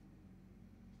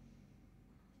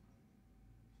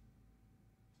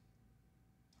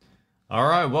All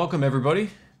right, welcome everybody.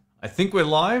 I think we're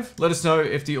live. Let us know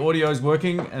if the audio is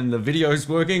working and the video is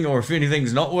working, or if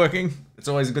anything's not working. It's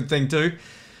always a good thing too.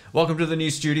 Welcome to the new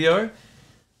studio.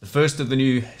 The first of the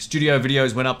new studio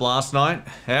videos went up last night.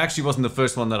 It actually wasn't the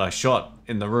first one that I shot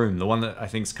in the room. The one that I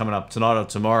think is coming up tonight or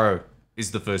tomorrow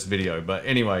is the first video. But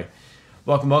anyway,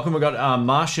 welcome. We got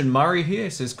Martian Murray here.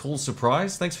 It says, cool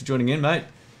surprise. Thanks for joining in, mate.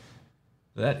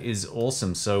 That is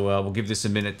awesome. So we'll give this a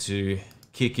minute to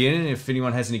kick in. If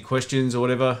anyone has any questions or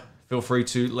whatever, feel free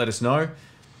to let us know.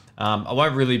 I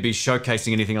won't really be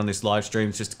showcasing anything on this live stream.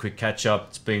 It's just a quick catch up.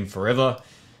 It's been forever.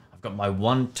 I've got my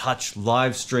one-touch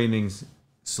live streaming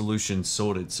solution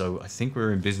sorted, so I think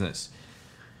we're in business.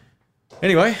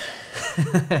 Anyway,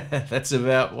 that's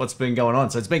about what's been going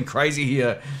on. So it's been crazy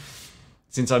here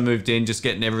since I moved in, just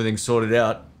getting everything sorted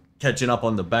out, catching up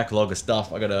on the backlog of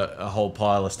stuff. I got a whole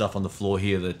pile of stuff on the floor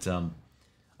here that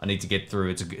I need to get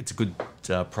through. It's a good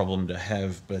problem to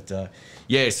have. But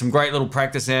yeah, some great little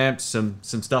practice amps, some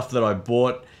stuff that I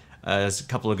bought. There's a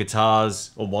couple of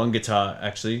guitars, or one guitar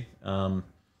actually, and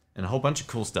a whole bunch of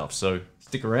cool stuff. So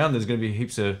stick around. There's going to be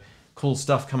heaps of cool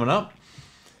stuff coming up.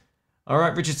 All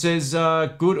right, Richard says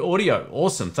good audio.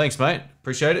 Awesome. Thanks, mate.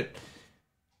 Appreciate it.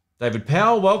 David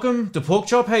Powell, welcome to Pork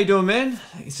Chop. How you doing, man?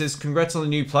 He says, congrats on the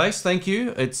new place. Thank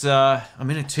you. It's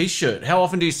I'm in a t-shirt. How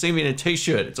often do you see me in a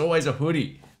t-shirt? It's always a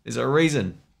hoodie. There's a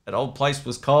reason. That old place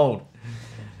was cold.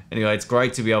 Anyway, it's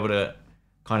great to be able to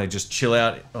kind of just chill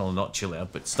out. Well, not chill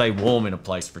out, but stay warm in a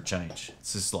place for change.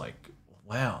 It's just like,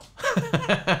 wow.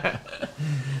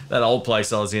 That old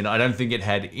place I was in, I don't think it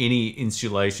had any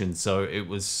insulation. So it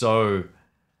was so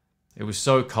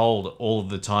cold all of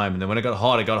the time. And then when it got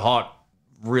hot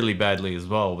really badly as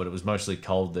well. But it was mostly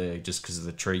cold there just because of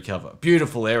the tree cover.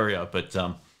 Beautiful area, but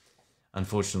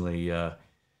unfortunately, yeah,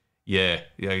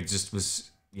 it just was,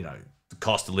 you know, the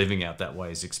cost of living out that way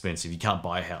is expensive. You can't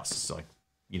buy a house. It's like,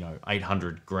 you know,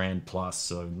 800 grand plus,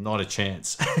 so not a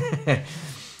chance.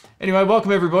 Anyway,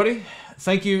 welcome everybody.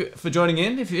 Thank you for joining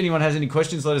in. If anyone has any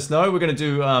questions, let us know. We're going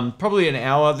to do probably an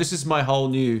hour. This is my whole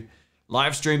new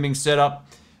live streaming setup.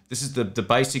 This is the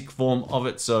basic form of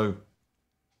it, so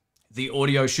the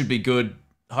audio should be good.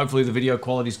 Hopefully the video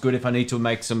quality is good. If I need to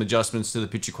make some adjustments to the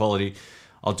picture quality,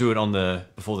 I'll do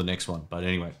it before the next one. But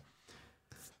anyway.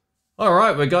 All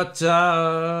right, we got,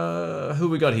 who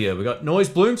we got here? We got Noise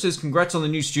Bloom says, congrats on the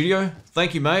new studio.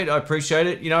 Thank you, mate. I appreciate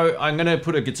it. You know, I'm going to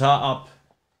put a guitar up,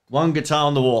 one guitar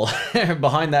on the wall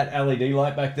behind that LED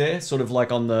light back there, sort of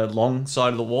like on the long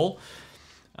side of the wall.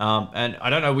 And I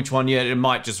don't know which one yet. It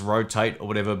might just rotate or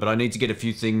whatever, but I need to get a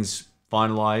few things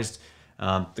finalized.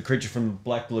 The Creature from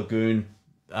Black Lagoon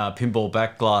pinball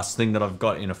back glass thing that I've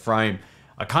got in a frame,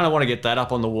 I kind of want to get that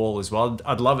up on the wall as well.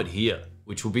 I'd love it here,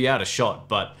 which will be out of shot,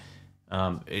 but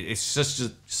it's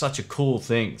just such a cool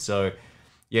thing. So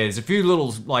yeah, there's a few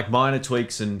little like minor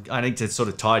tweaks, and I need to sort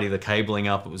of tidy the cabling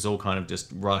up. It was all kind of just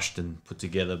rushed and put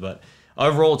together, but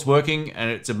overall it's working,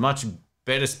 and it's a much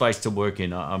better space to work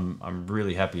in. I'm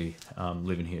really happy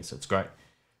living here, so it's great.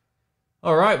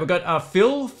 All right, we've got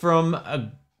Phil from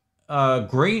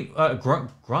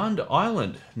Grand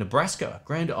Island, Nebraska.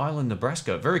 Grand Island,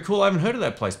 Nebraska. Very cool. I haven't heard of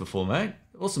that place before, mate.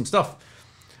 Awesome stuff.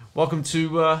 Welcome to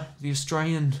the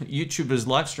Australian YouTubers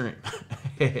live stream.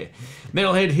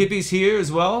 Metalhead Hippies here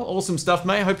as well. Awesome stuff,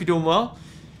 mate. Hope you're doing well.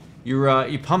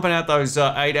 You're pumping out those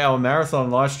 8-hour marathon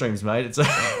live streams, mate.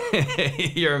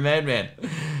 It's you're a madman.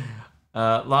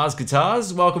 Lars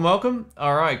Guitars, welcome.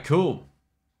 All right, cool.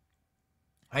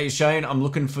 Hey Shane, I'm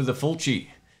looking for the Fulci.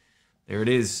 There it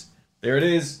is.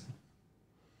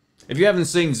 If you haven't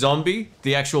seen Zombie,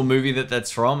 the actual movie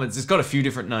that's from, it's got a few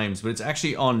different names, but it's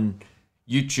actually on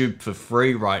YouTube for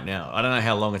free right now. I don't know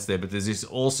how long it's there, but there's this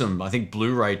awesome, I think,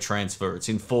 Blu-ray transfer. It's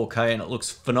in 4K and it looks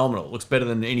phenomenal. It looks better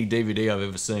than any DVD I've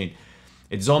ever seen.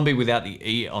 It's Zombie without the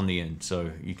E on the end,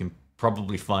 so you can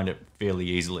probably find it fairly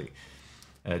easily.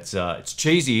 It's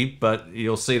cheesy, but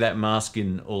you'll see that mask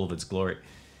in all of its glory.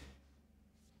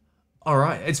 All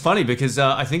right, it's funny because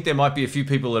I think there might be a few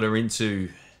people that are into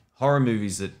horror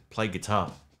movies that play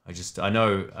guitar. I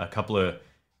know a couple of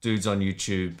dudes on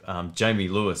YouTube, Jamie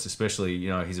Lewis especially, you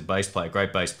know, he's a bass player,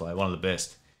 great bass player, one of the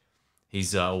best.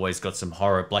 He's always got some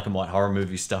black and white horror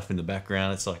movie stuff in the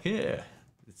background. It's like, yeah,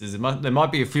 there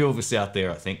might be a few of us out there,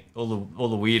 I think, all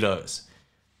the weirdos.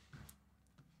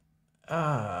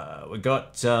 We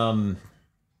got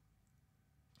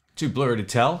too blurry to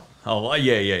tell. Oh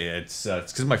yeah. It's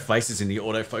because my face is in the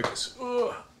autofocus.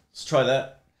 Let's try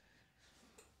that.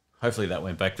 Hopefully that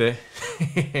went back there.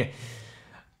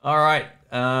 All right.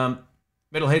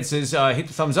 Metalhead says, hit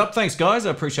the thumbs up. Thanks, guys. I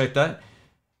appreciate that.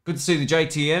 Good to see the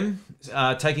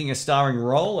JTM taking a starring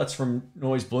role. That's from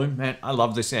Noise Bloom. Man, I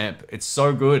love this amp. It's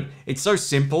so good. It's so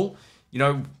simple. You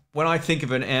know, when I think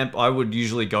of an amp I would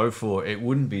usually go for, it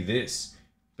wouldn't be this.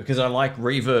 Because I like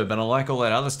reverb and I like all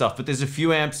that other stuff. But there's a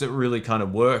few amps that really kind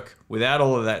of work without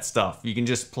all of that stuff. You can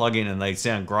just plug in and they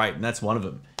sound great. And that's one of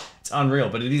them. It's unreal,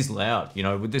 but it is loud. You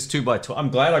know, with this 2x12, I'm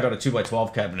glad I got a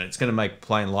 2x12 cabinet. It's going to make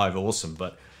playing live awesome.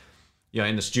 But, you know,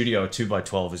 in the studio, a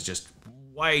 2x12 is just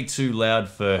way too loud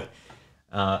for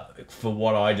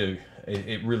what I do.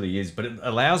 It really is. But it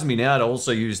allows me now to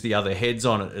also use the other heads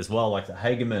on it as well, like the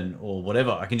Hageman or whatever.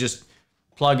 I can just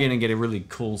plug in and get a really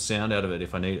cool sound out of it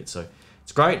if I need it. So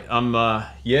it's great.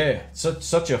 Yeah,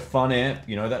 such a fun amp.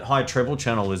 You know, that high treble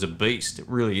channel is a beast. It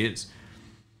really is.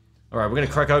 All right, we're going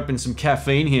to crack open some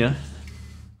caffeine here.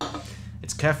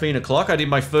 It's caffeine o'clock. I did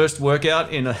my first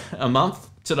workout in a month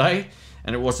today,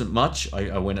 and it wasn't much.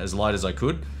 I went as light as I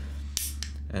could.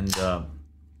 And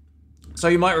so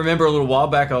you might remember a little while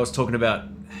back I was talking about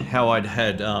how I'd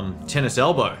had tennis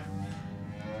elbow.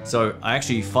 So I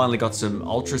actually finally got some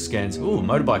ultra scans. Ooh,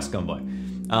 motorbike's gone by.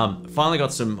 Finally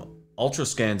got some ultra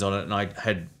scans on it, and I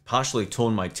had partially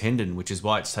torn my tendon, which is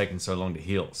why it's taken so long to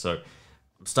heal. So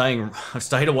I've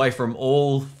stayed away from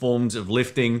all forms of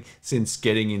lifting since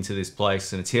getting into this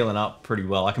place, and it's healing up pretty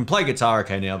well. I can play guitar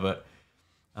okay now, but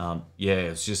yeah,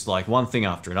 it's just like one thing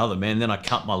after another, man. Then I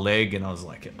cut my leg and I was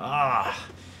like,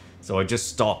 so I just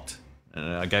stopped and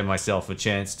I gave myself a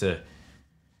chance to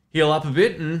heal up a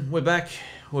bit, and we're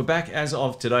back as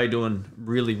of today doing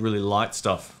really, really light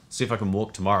stuff. See if I can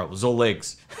walk tomorrow. It was all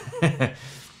legs.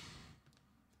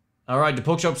 All right, the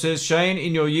Pork Chop says, Shane,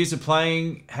 in your years of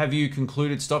playing, have you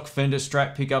concluded stock Fender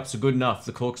Strat pickups are good enough?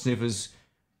 The cork sniffer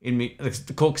in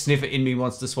me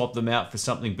wants to swap them out for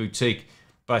something boutique,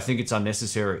 but I think it's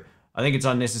unnecessary. I think it's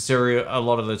unnecessary a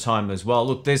lot of the time as well.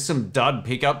 Look, there's some dud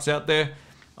pickups out there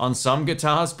on some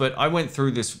guitars, but I went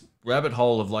through this rabbit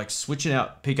hole of like switching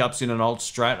out pickups in an old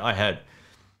Strat I had.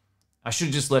 I should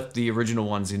have just left the original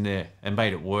ones in there and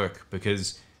made it work,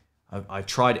 because I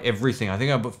tried everything. I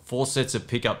think I put 4 sets of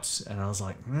pickups and I was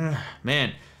like,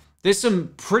 man, there's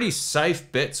some pretty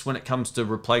safe bets when it comes to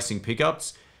replacing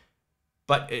pickups,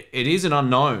 but it is an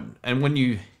unknown. And when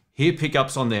you hear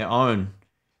pickups on their own,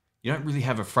 you don't really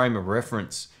have a frame of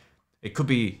reference. It could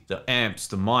be the amps,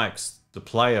 the mics, the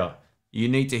player. You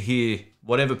need to hear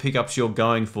whatever pickups you're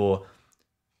going for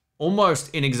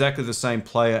almost in exactly the same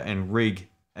player and rig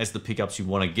as the pickups you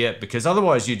want to get, because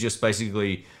otherwise you're just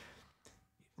basically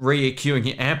re-EQing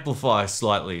your amplifier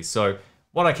slightly. So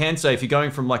what I can say, if you're going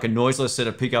from like a noiseless set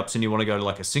of pickups and you want to go to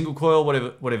like a single coil,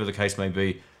 whatever the case may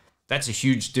be, that's a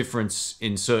huge difference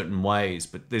in certain ways.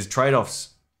 But there's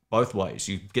trade-offs both ways.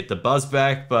 You get the buzz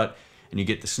back, and you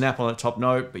get the snap on the top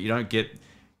note, but you don't get,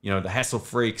 you know, the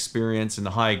hassle-free experience and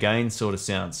the higher gain sort of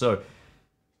sound. So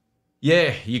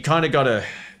yeah, you kind of got to,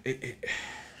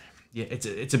 yeah,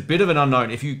 it's a bit of an unknown.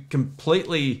 If you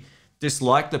completely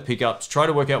dislike the pickups, try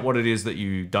to work out what it is that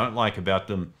you don't like about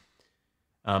them.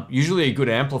 Usually a good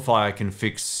amplifier can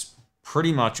fix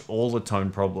pretty much all the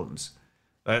tone problems.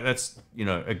 That's, you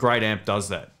know, a great amp does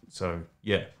that. So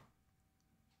yeah,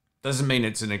 doesn't mean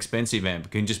it's an expensive amp.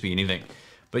 It can just be anything.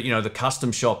 But you know, the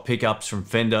custom shop pickups from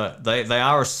Fender, they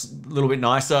are a little bit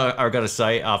nicer, I gotta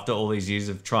say, after all these years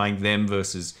of trying them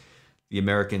versus the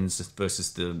Americans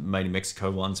versus the made in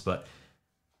Mexico ones. But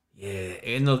yeah,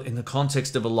 in the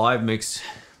context of a live mix,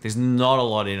 there's not a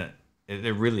lot in it.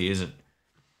 There really isn't.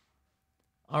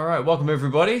 All right, welcome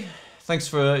everybody. Thanks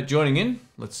for joining in.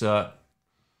 Let's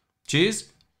cheers.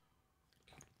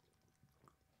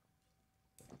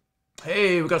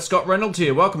 Hey, we've got Scott Reynolds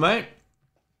here. Welcome, mate.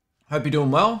 Hope you're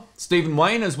doing well. Stephen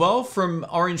Wayne as well from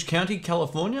Orange County,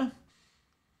 California.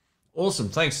 Awesome.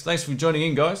 Thanks for joining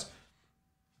in, guys.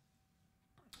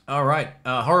 All right,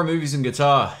 horror movies and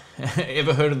guitar.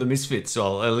 Ever heard of the Misfits?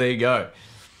 Well, there you go.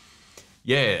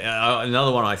 Yeah,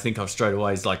 another one I think of straight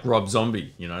away is like Rob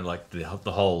Zombie. You know, like the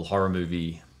whole horror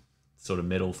movie sort of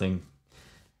metal thing.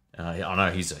 I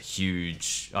know he's a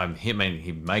huge. I mean,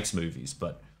 he makes movies,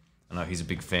 but I know he's a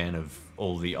big fan of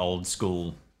all the old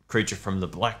school Creature from the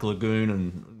Black Lagoon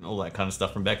and all that kind of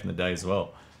stuff from back in the day as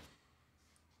well.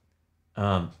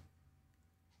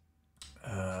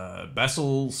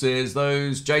 Basil says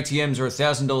those JTMs are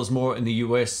 $1,000 more in the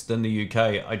US than the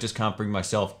UK. I just can't bring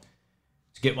myself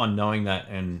to get one knowing that,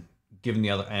 and given the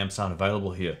other amps aren't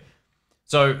available here.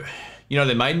 So, you know,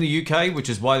 they're made in the UK, which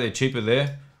is why they're cheaper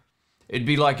there. It'd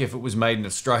be like if it was made in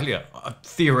Australia.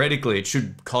 Theoretically, it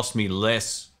should cost me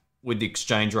less with the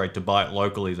exchange rate to buy it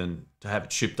locally than to have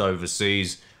it shipped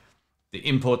overseas. The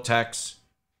import tax,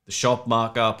 the shop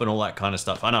markup, and all that kind of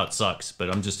stuff. I know it sucks, but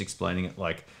I'm just explaining it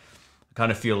like I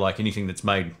kind of feel like anything that's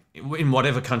made in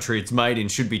whatever country it's made in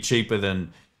should be cheaper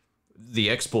than the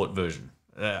export version.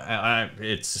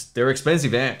 They're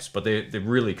expensive amps, but they're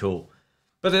really cool.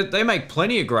 But they make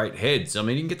plenty of great heads. I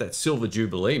mean, you can get that Silver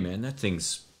Jubilee, man. That thing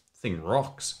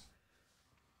rocks.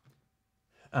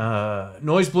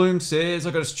 Noise Bloom says,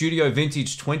 I got a Studio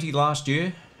Vintage 20 last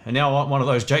year, and now I want one of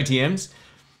those JTMs.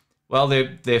 Well,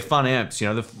 they're fun amps.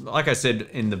 You know, like I said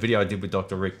in the video I did with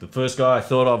Dr. Rick, the first guy I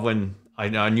thought of when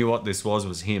I knew what this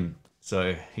was him.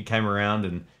 So he came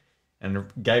around and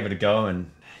gave it a go,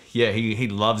 and yeah, he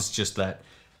loves just that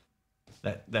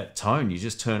tone. You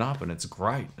just turn up and it's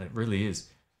great. It really is.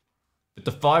 But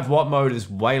the 5-watt mode is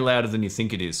way louder than you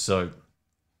think it is, so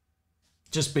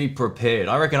just be prepared.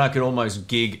 I reckon I could almost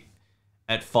gig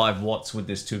at 5 watts with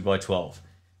this 2x12.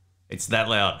 It's that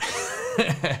loud.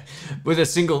 With a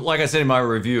single, like I said in my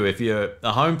review, if you're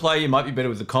a home player, you might be better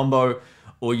with the combo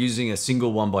or using a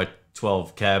single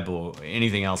 1x12 cab or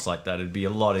anything else like that. It'd be a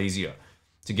lot easier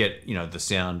to get, you know, the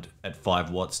sound at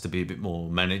 5 watts to be a bit more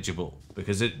manageable,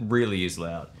 because it really is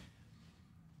loud.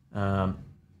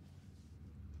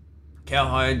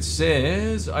 Cowhide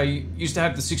says, I used to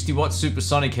have the 60-watt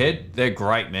supersonic head. They're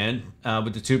great, man.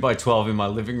 With the 2x12 in my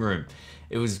living room.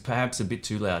 It was perhaps a bit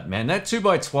too loud. Man, that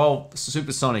 2x12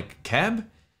 supersonic cab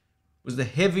was the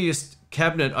heaviest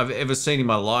cabinet I've ever seen in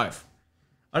my life.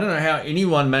 I don't know how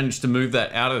anyone managed to move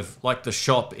that out of like the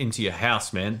shop into your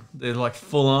house, man. They're like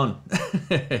full on.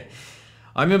 I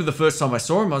remember the first time I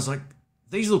saw them, I was like,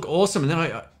 these look awesome. And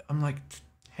then I'm like,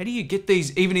 how do you get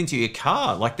these even into your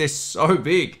car? Like, they're so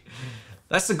big.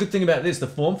 That's the good thing about this. The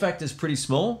form factor is pretty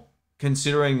small,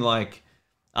 considering like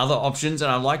other options. And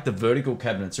I like the vertical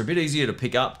cabinets. They're a bit easier to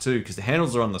pick up too, because the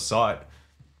handles are on the side.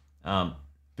 But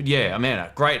yeah, man,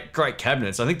 great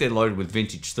cabinets. I think they're loaded with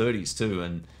vintage 30s too,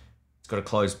 and it's got a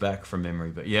closed back from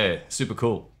memory. But yeah, super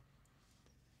cool.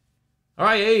 All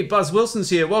right, hey, Buzz Wilson's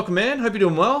here. Welcome, man. Hope you're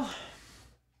doing well.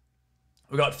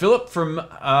 We got Philip from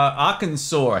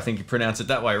Arkansas. I think you pronounce it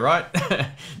that way, right?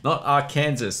 Not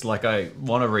Arkansas, like I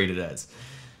want to read it as.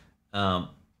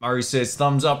 Murray says,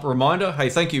 thumbs up reminder. Hey,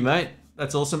 thank you, mate.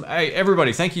 That's awesome. Hey,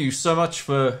 everybody, thank you so much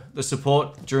for the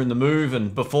support during the move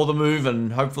and before the move,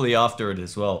 and hopefully after it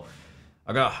as well.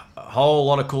 I got a whole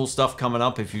lot of cool stuff coming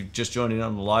up if you just joined in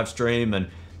on the live stream, and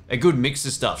a good mix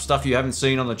of stuff you haven't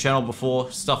seen on the channel before,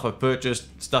 stuff I've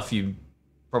purchased, stuff you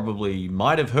probably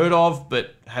might have heard of,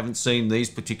 but haven't seen these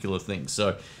particular things.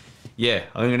 So yeah,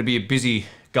 I'm going to be a busy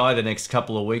guy the next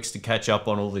couple of weeks to catch up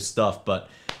on all this stuff. But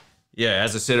yeah,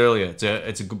 as I said earlier,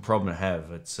 it's a good problem to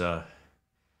have. It's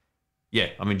yeah,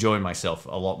 I'm enjoying myself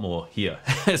a lot more here,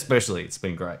 especially. It's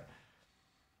been great.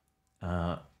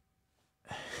 Your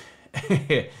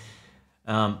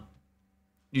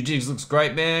jigs looks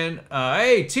great, man.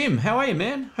 Hey Tim, how are you,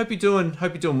 man? Hope you're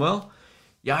doing well.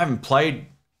 Yeah, I haven't played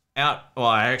out. Well,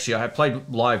 I played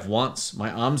live once. My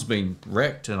arm's been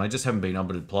wrecked, and I just haven't been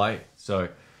able to play. So,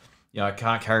 yeah, I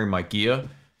can't carry my gear.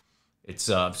 It's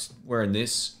wearing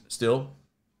this still.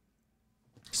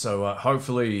 So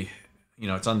hopefully, you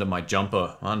know, it's under my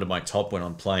jumper, under my top when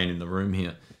I'm playing in the room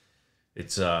here.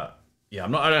 It's yeah, I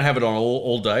don't have it on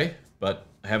all day, but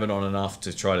I have it on enough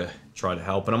to try to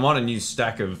help. And I'm on a new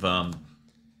stack of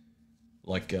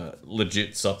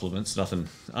legit supplements, nothing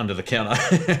under the counter,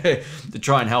 to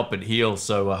try and help it heal.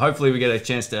 So hopefully we get a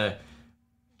chance to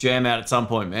jam out at some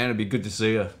point, man. It'd be good to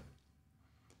see you.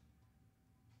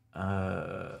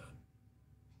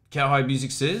 Cowhide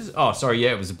Music says, oh, sorry,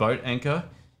 yeah, it was a boat anchor.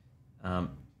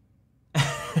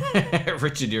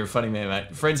 Richard, you're a funny man,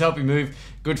 mate. Friends help you move.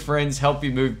 Good friends help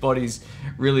you move bodies.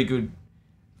 Really good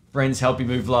friends help you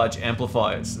move large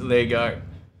amplifiers. There you go.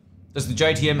 Does the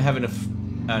JTM have an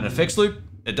effects loop?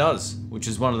 It does, which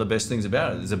is one of the best things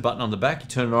about it. There's a button on the back, you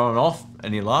turn it on and off,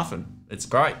 and you're laughing. It's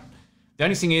great. The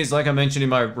only thing is, like I mentioned in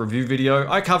my review video,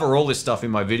 I cover all this stuff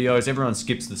in my videos. Everyone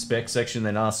skips the spec section,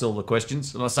 then asks all the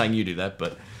questions. I'm not saying you do that,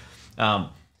 but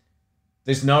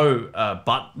there's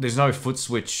no foot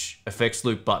switch effects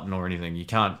loop button or anything. You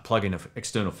can't plug in an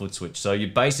external foot switch. So you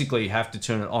basically have to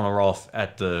turn it on or off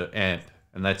at the amp,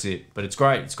 and that's it. But it's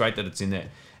great. It's great that it's in there.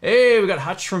 Hey, we got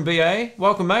Hutch from BA.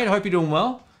 Welcome, mate. Hope you're doing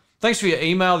well. Thanks for your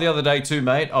email the other day too,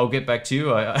 mate. I'll get back to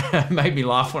you. It made me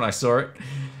laugh when I saw it.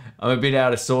 I'm a bit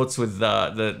out of sorts with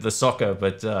the soccer,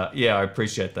 but yeah, I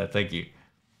appreciate that. Thank you.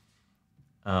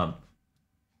 Can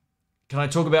I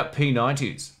talk about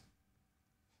P90s?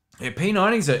 Yeah,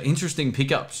 P90s are interesting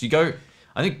pickups. I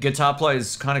think guitar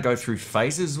players kind of go through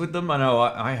phases with them. I know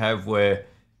I have, where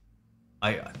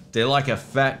they're like a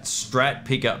fat Strat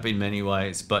pickup in many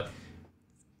ways, but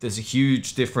there's a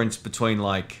huge difference between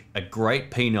like a great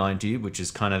P90, which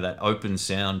is kind of that open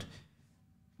sound,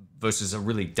 versus a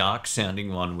really dark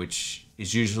sounding one, which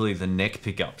is usually the neck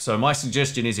pickup. So my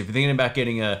suggestion is, if you're thinking about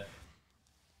getting a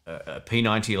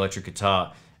P90 electric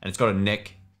guitar and it's got a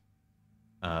neck,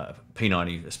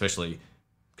 P90 especially,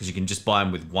 because you can just buy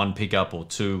them with one pickup or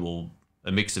two or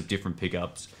a mix of different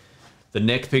pickups, the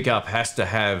neck pickup has to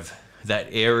have that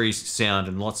airy sound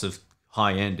and lots of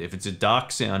high end. If it's a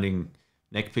dark sounding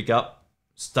neck pickup,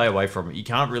 stay away from it. You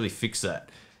can't really fix that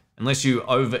unless you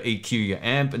over EQ your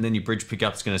amp, and then your bridge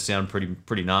pickup's going to sound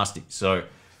pretty nasty. So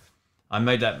I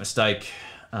made that mistake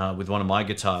with one of my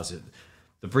guitars.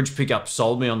 The bridge pickup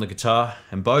sold me on the guitar,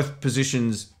 and both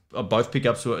positions, both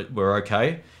pickups were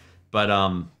okay, but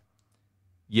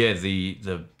yeah,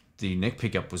 the neck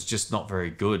pickup was just not very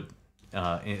good,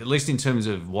 at least in terms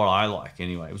of what I like.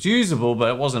 Anyway, it was usable, but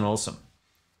it wasn't awesome.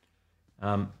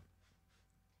 I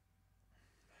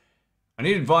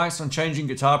need advice on changing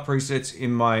guitar presets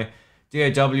in my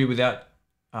DAW without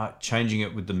changing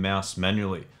it with the mouse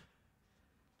manually.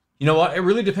 You know what? It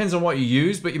really depends on what you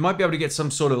use, but you might be able to get some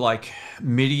sort of like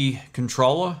MIDI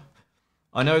controller.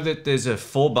 I know that there's a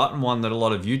 4-button one that a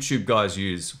lot of YouTube guys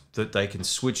use that they can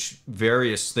switch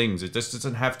various things. It just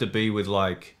doesn't have to be with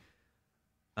like,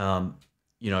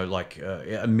 you know, like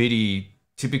a MIDI,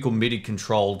 typical MIDI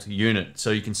controlled unit. So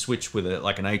you can switch with it,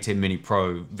 like an A10 Mini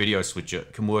Pro video switcher.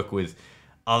 It can work with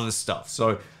other stuff.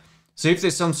 So see if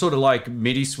there's some sort of like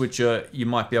MIDI switcher you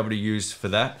might be able to use for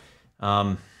that.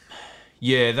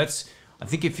 Yeah, I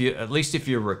think at least if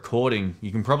you're recording,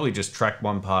 you can probably just track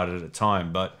one part at a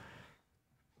time. But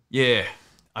yeah,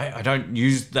 I don't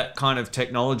use that kind of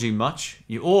technology much.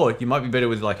 Or you might be better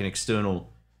with like an external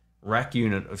rack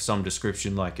unit of some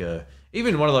description, like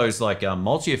even one of those like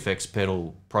multi-effects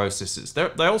pedal processors.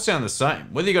 They all sound the same.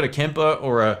 Whether you got a Kemper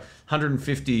or a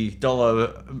 $150,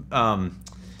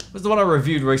 was the one I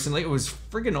reviewed recently. It was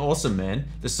friggin' awesome, man.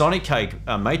 The Sonic Cake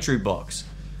Matru box.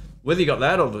 Whether you got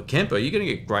that or the Kemper, you're gonna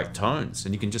get great tones,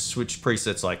 and you can just switch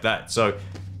presets like that. So,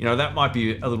 you know, that might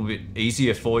be a little bit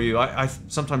easier for you. I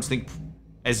sometimes think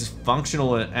as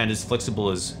functional and as flexible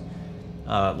as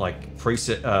like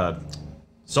preset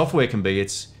software can be,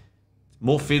 it's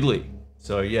more fiddly.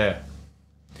 So yeah.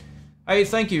 Hey,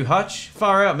 thank you, Hutch.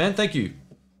 Far out, man. Thank you.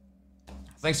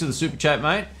 Thanks for the super chat,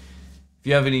 mate. If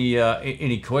you have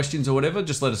any questions or whatever,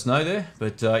 just let us know there.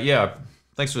 But yeah,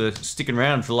 thanks for sticking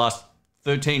around for the last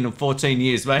 13 or 14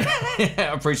 years, mate. I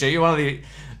appreciate you. One of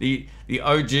the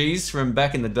OGs from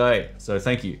back in the day. So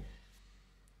thank you.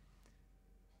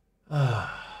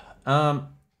 Have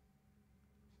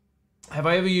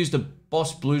I ever used a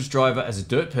Boss Blues Driver as a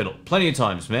dirt pedal? Plenty of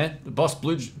times, man. The Boss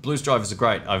Blues Drivers are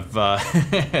great. I've I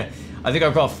think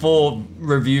I've got 4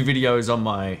 review videos on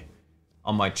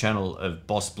my channel of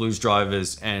Boss Blues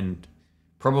Drivers, and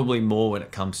probably more when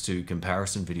it comes to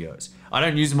comparison videos. I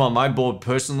don't use them on my board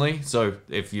personally, so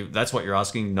if that's what you're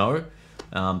asking, no.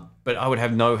 But I would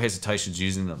have no hesitations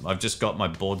using them. I've just got my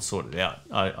board sorted out.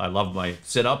 I love my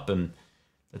setup, and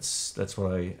that's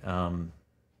what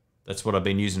I've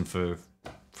been using for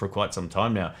quite some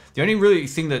time now. The only really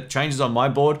thing that changes on my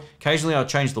board, occasionally I'll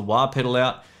change the wah pedal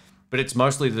out, but it's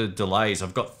mostly the delays.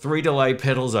 I've got 3 delay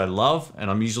pedals I love,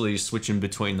 and I'm usually switching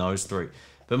between those 3.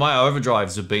 But my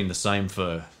overdrives have been the same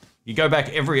for, you go back,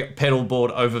 every pedal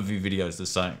board overview video is the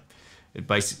same.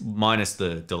 Minus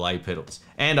the delay pedals.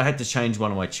 And I had to change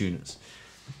one of my tuners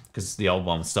because the old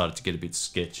one started to get a bit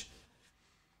sketch.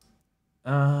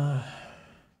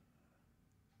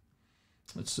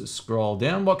 Let's just scroll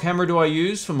down. What camera do I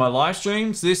use for my live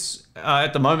streams? This,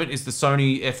 at the moment, is the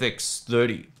Sony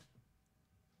FX30.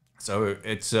 So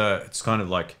it's kind of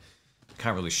like, I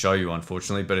can't really show you,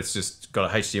 unfortunately, but it's just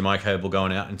got a HDMI cable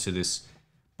going out into this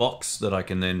box that I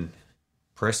can then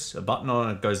press a button on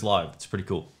and it goes live. It's pretty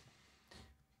cool.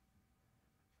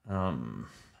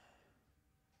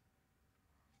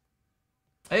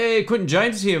 Hey, Quentin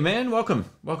James is here, man. Welcome.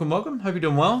 Welcome, welcome. Hope you're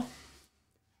doing well.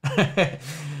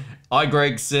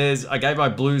 Greg says, I gave my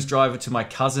blues driver to my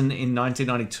cousin in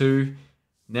 1992.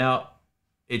 Now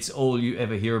it's all you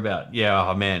ever hear about. Yeah,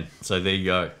 oh man. So there you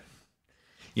go.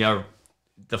 You know,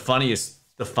 the funniest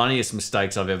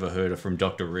mistakes I've ever heard are from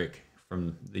Dr. Rick.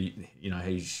 From the, you know,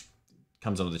 he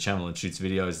comes onto the channel and shoots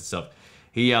videos and stuff.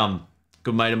 He,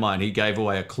 good mate of mine, he gave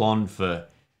away a Klon for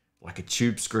like a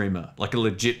tube screamer, like a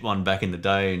legit one back in the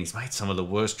day, and he's made some of the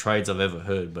worst trades I've ever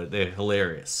heard, but they're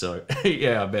hilarious. So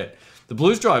yeah, I bet. The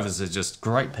blues drivers are just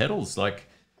great pedals. Like,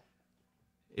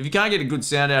 if you can't get a good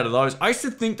sound out of those, I used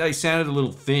to think they sounded a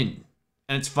little thin.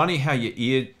 And it's funny how your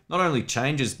ear not only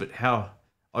changes, but how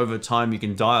over time you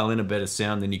can dial in a better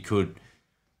sound than you could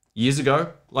years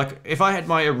ago. Like, if I had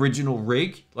my original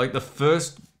rig, like the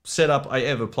first setup I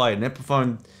ever played, an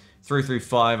Epiphone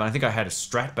 335. And I think I had a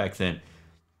Strat back then.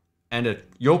 And a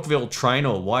Yorkville Trainer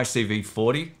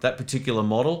YCV40, that particular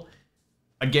model,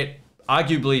 I'd get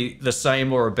arguably the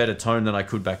same or a better tone than I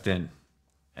could back then.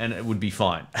 And it would be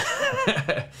fine.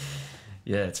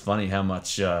 Yeah, it's funny how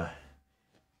much gear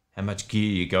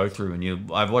you go through.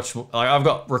 And I've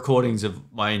got recordings of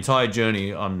my entire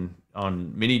journey on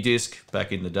mini disc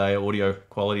back in the day, audio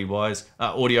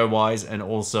wise, and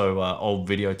also old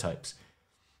videotapes.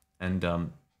 And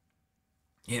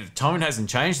yeah, the tone hasn't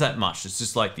changed that much. It's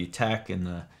just like the attack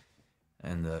and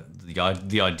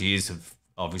the ideas have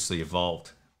obviously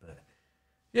evolved. But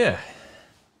yeah.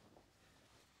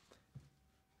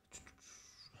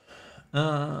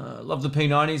 Love the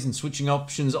P90s and switching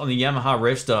options on the Yamaha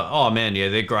Revstar. Oh man, yeah,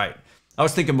 they're great. I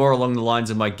was thinking more along the lines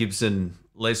of my Gibson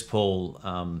Les Paul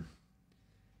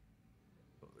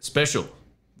Special.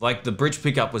 Like the bridge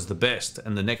pickup was the best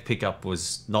and the neck pickup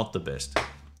was not the best.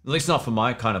 At least not for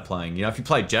my kind of playing. You know, if you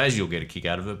play jazz, you'll get a kick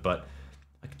out of it, but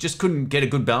I just couldn't get a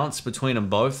good balance between them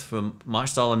both for my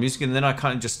style of music, and then I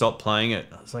kind of just stopped playing it.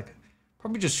 I was like,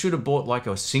 probably just should have bought like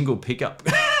a single pickup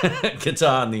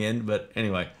guitar in the end, but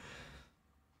anyway.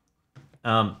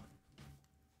 I'm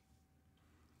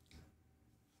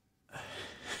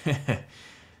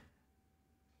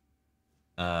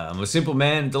a simple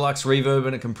man. Deluxe reverb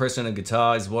and a compressor and a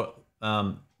guitar is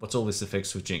what's all this effect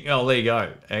switching? Oh, there you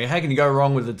go. How can you go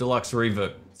wrong with the deluxe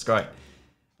reverb? It's great.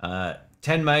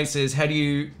 10 May says, how do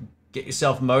you get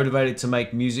yourself motivated to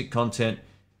make music content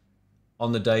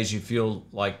on the days you feel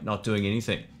like not doing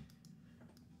anything?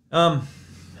 You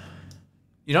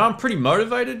know, I'm pretty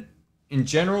motivated in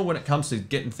general when it comes to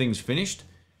getting things finished.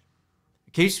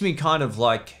 It keeps me kind of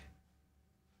like,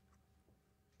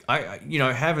 you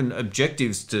know, having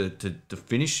objectives to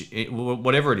finish it,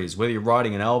 whatever it is, whether you're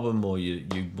writing an album or you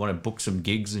want to book some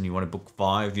gigs and you want to book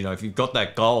 5, you know, if you've got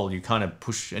that goal, you kind of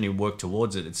push and you work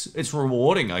towards it. It's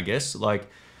rewarding, I guess. Like,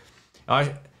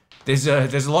 there's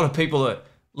a lot of people that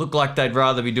look like they'd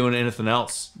rather be doing anything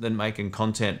else than making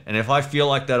content. And if I feel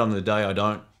like that on the day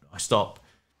I stop.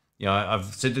 You know, I've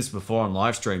said this before on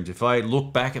live streams. If I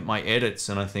look back at my edits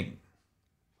and I think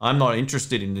I'm not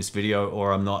interested in this video,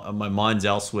 or my mind's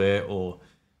elsewhere, or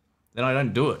then I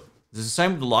don't do it. It's the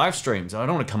same with the live streams. I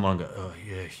don't want to come on and go, oh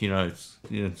yeah,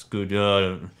 it's good. You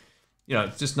know,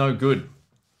 it's just no good.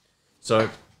 So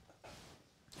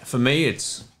for me,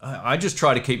 I just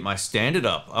try to keep my standard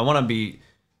up. I want to be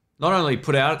not only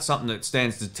put out something that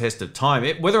stands the test of time,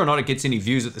 whether or not it gets any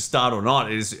views at the start or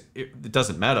not, it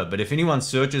doesn't matter. But if anyone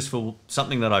searches for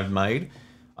something that I've made,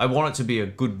 I want it to be a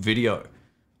good video.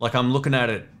 Like I'm looking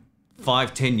at it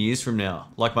 5-10 years from now,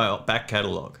 like my back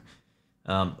catalog.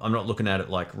 I'm not looking at it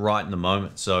like right in the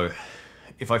moment. So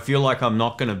if I feel like I'm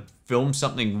not going to film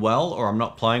something well, or I'm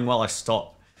not playing well, I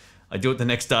stop. I do it the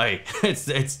next day.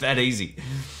 It's that easy.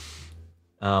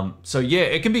 So yeah,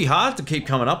 it can be hard to keep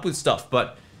coming up with stuff,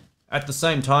 but at the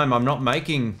same time, I'm not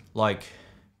making like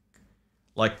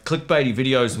clickbaity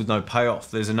videos with no payoff.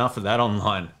 There's enough of that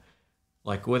online.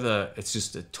 Like whether it's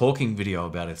just a talking video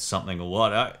about it, something or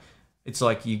what. It's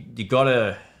like you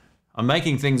gotta. I'm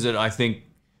making things that I think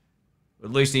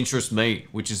at least interest me,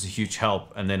 which is a huge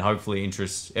help, and then hopefully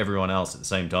interests everyone else at the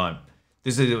same time.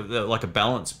 This is like a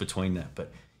balance between that.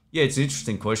 But yeah, it's an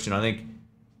interesting question. I think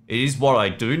it is what I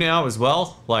do now as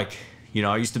well. Like, you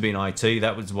know, I used to be in IT.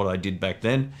 That was what I did back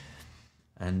then.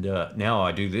 And now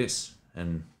I do this,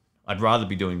 and I'd rather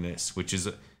be doing this, which is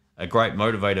a great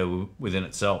motivator within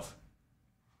itself.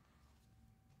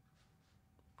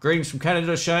 Greetings from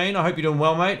Canada, Shane. I hope you're doing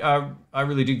well, mate. I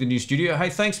really dig the new studio. Hey,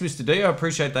 thanks, Mr. D. I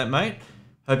appreciate that, mate.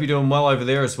 Hope you're doing well over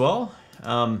there as well.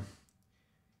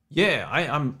 Yeah,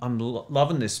 I'm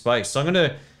loving this space. So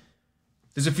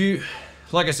there's a few,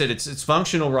 like I said, it's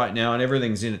functional right now and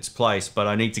everything's in its place, but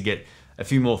I need to get a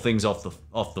few more things off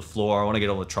the floor. I want to get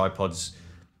all the tripods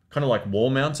kind of like wall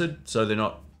mounted so they're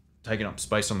not taking up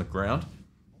space on the ground.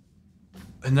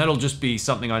 And that'll just be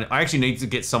something I actually need to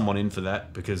get someone in for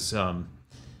that, because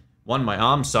one, my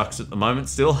arm sucks at the moment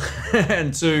still,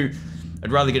 and two,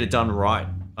 I'd rather get it done right.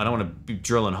 I don't want to be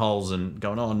drilling holes and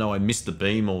going, oh no, I missed the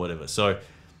beam or whatever. So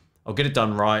I'll get it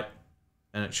done right,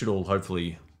 and it should all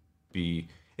hopefully be...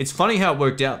 It's funny how it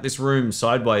worked out. This room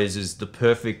sideways is the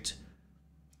perfect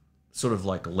sort of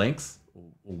like length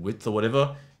or width or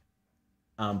whatever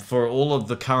for all of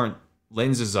the current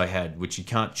lenses I had, which you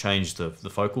can't change the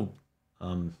focal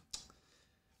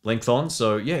length on.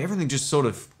 So yeah, everything just sort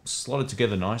of slotted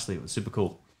together nicely. It was super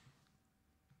cool.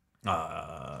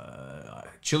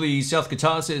 Chile South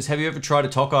Guitar says, have you ever tried a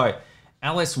Tokai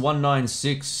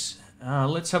LS196?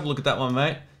 Let's have a look at that one,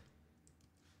 mate.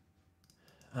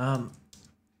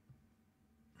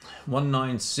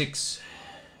 196.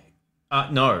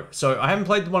 No, so I haven't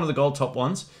played one of the gold top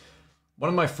ones. One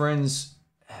of my friends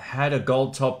had a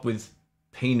gold top with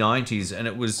P90s, and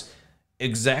it was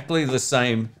exactly the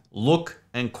same look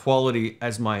and quality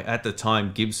as my, at the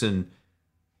time, Gibson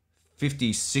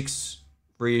 56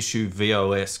 reissue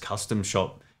VOS custom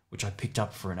shop, which I picked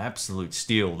up for an absolute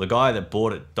steal. The guy that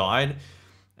bought it died,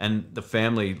 and the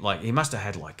family, like, he must have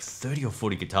had like 30 or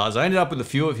 40 guitars. I ended up with a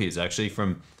few of his, actually,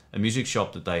 from a music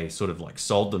shop that they sort of like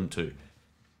sold them to.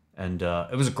 And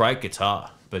it was a great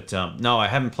guitar. But no, I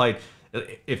haven't played.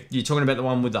 If you're talking about the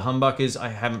one with the humbuckers, I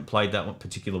haven't played that one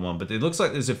particular one. But it looks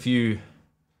like there's a few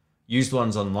used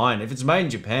ones online. If it's made in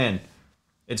Japan,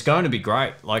 it's going to be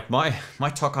great. Like my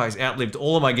Tokai's outlived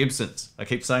all of my Gibsons. I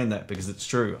keep saying that because it's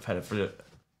true. I've had it for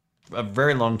a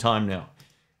very long time now.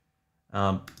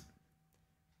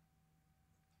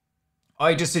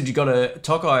 I just said you got a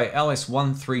Tokai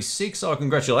LS136. Oh,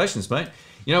 congratulations, mate.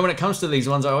 You know, when it comes to these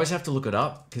ones, I always have to look it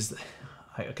up because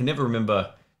I can never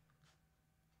remember.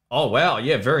 Oh, wow.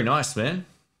 Yeah, very nice, man.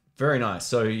 Very nice.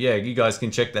 So, yeah, you guys can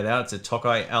check that out. It's a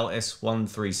Tokai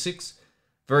LS136.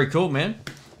 Very cool, man.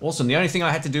 Awesome. The only thing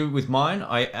I had to do with mine,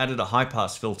 I added a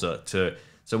high-pass filter to...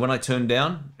 So when I turn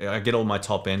down, I get all my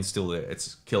top end still there.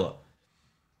 It's killer.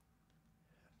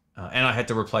 And I had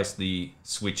to replace the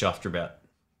switch after about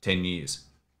 10 years.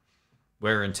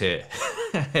 Wear and tear.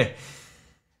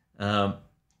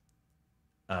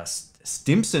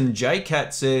 Stimson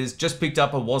JCat says, just picked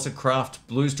up a Wazacraft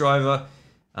Blues Driver.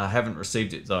 Haven't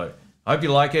received it though. I hope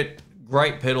you like it.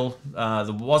 Great pedal.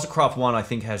 The Wazacraft one, I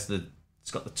think,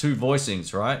 it's got the 2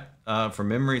 voicings, right? From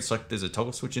memory, it's like there's a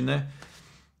toggle switch in there.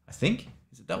 I think.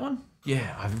 Is it that one?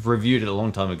 Yeah, I've reviewed it a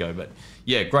long time ago, but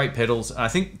yeah, great pedals. I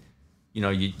think, you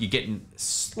know, you're getting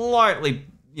slightly,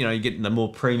 you know, you're getting the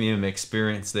more premium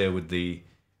experience there with the,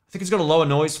 I think it's got a lower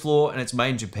noise floor and it's made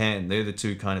in Japan. They're the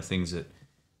two kind of things that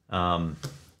that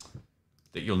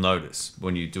you'll notice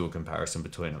when you do a comparison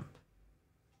between them.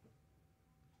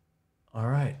 All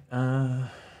right.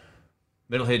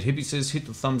 Metalhead Hippie says, hit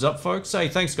the thumbs up, folks. Hey,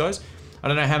 thanks, guys. I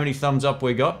don't know how many thumbs up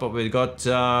we got, but we got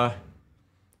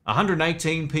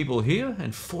 118 people here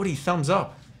and 40 thumbs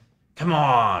up. Come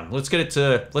on. Let's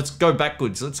go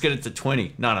backwards. Let's get it to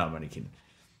 20. No, I'm only kidding.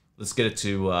 Let's get it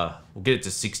to, we'll get it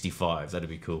to 65. That'd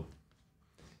be cool.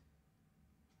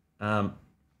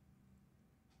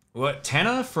 What,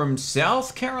 Tanner from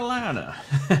South Carolina?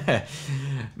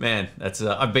 Man, that's,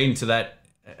 I've been to that,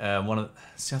 one of,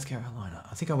 South Carolina.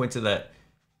 I think I went to that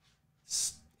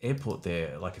airport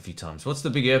there like a few times. What's the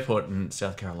big airport in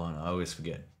South Carolina? I always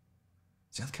forget.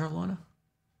 South Carolina?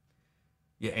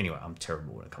 Yeah, anyway, I'm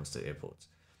terrible when it comes to airports.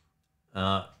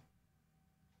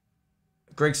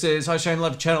 Greg says, hi Shane,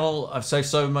 love the channel. I've saved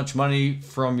so much money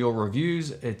from your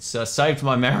reviews. It's saved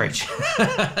my marriage.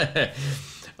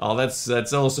 Oh, that's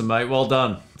awesome, mate. Well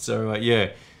done. So,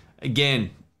 yeah, again,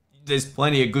 there's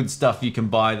plenty of good stuff you can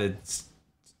buy that's,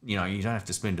 you know, you don't have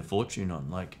to spend a fortune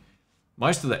on. Like,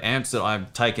 most of the amps that I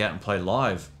take out and play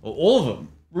live, or all of them,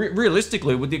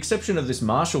 realistically, with the exception of this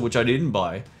Marshall, which I didn't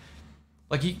buy,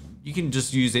 like, you can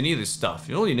just use any of this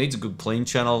stuff. All you need is a good clean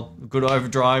channel, a good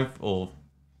overdrive, or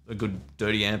a good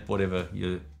dirty amp, whatever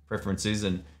your preference is,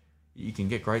 and you can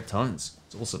get great tones.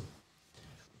 It's awesome.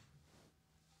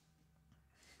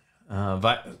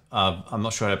 I'm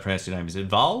not sure how to pronounce your name. Is it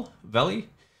Val? Valley?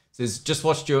 Says, just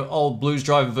watched your old Blues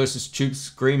Driver versus Tube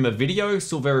Screamer video.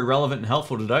 Still very relevant and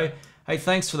helpful today. Hey,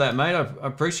 thanks for that, mate. I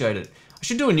appreciate it. I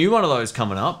should do a new one of those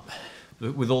coming up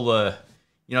with all the,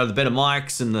 you know, the better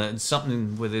mics and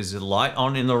something where there's a light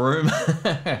on in the room.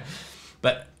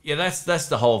 But yeah, that's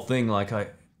the whole thing. Like,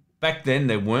 back then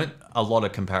there weren't a lot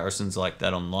of comparisons like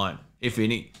that online, if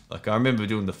any. Like, I remember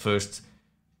doing the first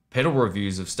pedal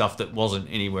reviews of stuff that wasn't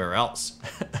anywhere else.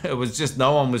 It was just,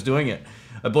 no one was doing it.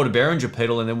 I bought a Behringer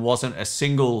pedal and there wasn't a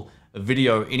single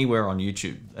video anywhere on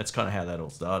YouTube. That's kind of how that all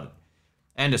started.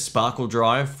 And a Sparkle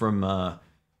Drive from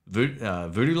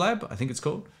Voodoo Lab, I think it's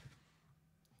called.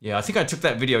 Yeah, I think I took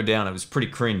that video down. It was pretty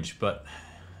cringe, but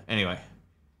anyway.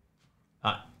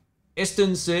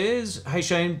 Eston says, hey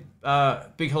Shane,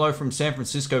 big hello from San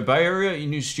Francisco Bay Area. Your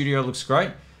new studio looks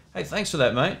great. Hey, thanks for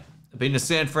that, mate. I've been to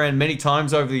San Fran many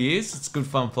times over the years. It's a good,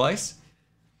 fun place.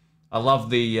 I love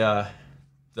the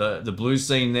blues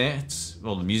scene there.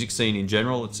 Well, the music scene in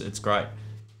general. It's great.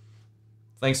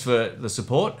 Thanks for the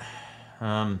support.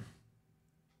 Trying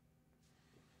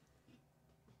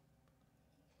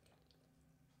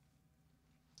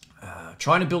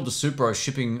to build a Supro,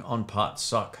 shipping on parts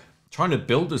suck. Trying to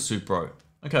build a Supro.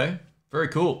 Okay, very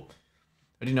cool.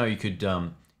 I didn't know you could.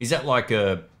 Is that like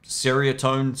a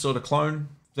Seriatone sort of clone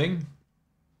thing?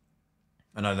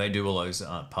 I know they do all those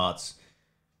parts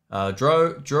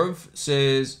Drove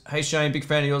says, hey Shane, big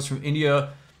fan of yours from India.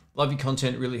 Love your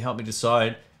content, really helped me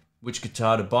decide which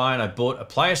guitar to buy, and I bought a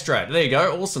Player Strat. There you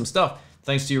go, awesome stuff.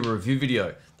 Thanks to your review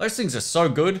video. Those things are so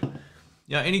good.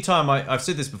 You know, anytime I've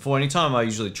said this before, anytime I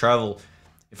usually travel,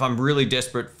 if I'm really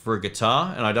desperate for a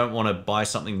guitar and I don't want to buy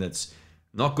something that's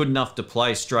not good enough to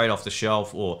play straight off the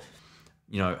shelf, or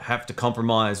you know, have to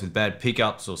compromise with bad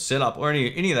pickups or setup or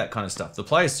any of that kind of stuff, the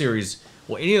Player Series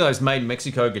or any of those made in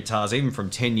Mexico guitars, even from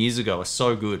 10 years ago, are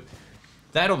so good.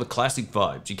 That or the classic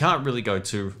vibes, you can't really go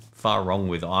too far wrong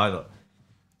with either.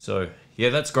 So yeah,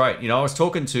 that's great. You know, I was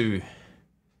talking to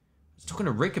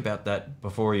Rick about that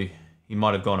before he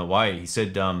might have gone away. He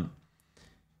said, said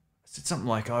something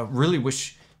like, I really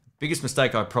wish, biggest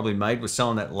mistake I probably made was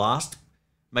selling that last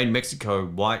made in Mexico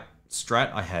white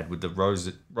Strat I had with the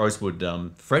rosewood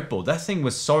fretboard. That thing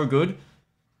was so good,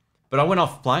 but I went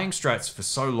off playing Strats for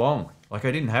so long. Like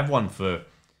I didn't have one for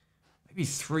maybe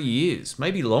 3 years,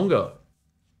 maybe longer.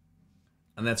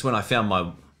 And that's when I found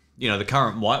my, you know, the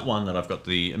current white one that I've got,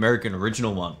 the American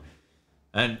original one.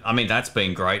 And I mean, that's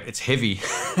been great. It's heavy,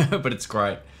 but it's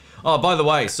great. Oh, by the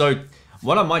way, so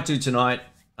what I might do tonight,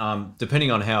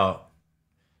 depending on how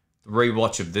the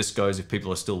rewatch of this goes, if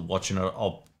people are still watching it,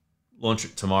 I'll launch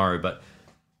it tomorrow. But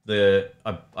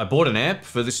I bought an amp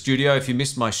for the studio. If you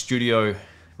missed my studio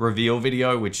reveal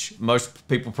video, which most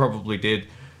people probably did,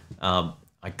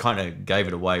 I kind of gave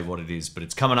it away what it is, but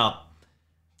it's coming up.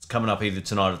 It's coming up either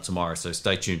tonight or tomorrow, so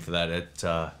stay tuned for that. It's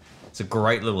a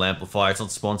great little amplifier. It's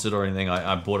not sponsored or anything.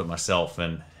 I bought it myself,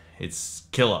 and it's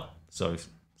killer. So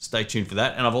stay tuned for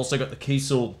that. And I've also got the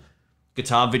Kiesel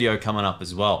guitar video coming up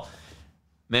as well.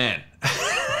 Man,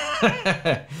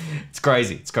 it's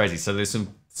crazy. It's crazy. So there's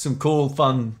some cool,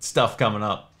 fun stuff coming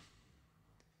up.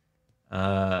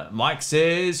 Mike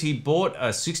says he bought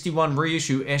a 61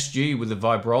 reissue SG with a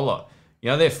vibrola. You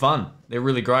know, they're fun. They're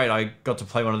really great. I got to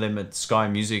play one of them at Sky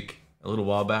Music a little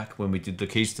while back when we did the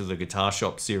Keys to the Guitar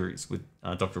Shop series with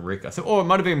Dr. Rick. I thought, oh, it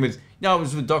might have been with, no, it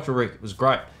was with Dr. Rick. It was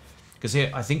great. Because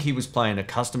I think he was playing a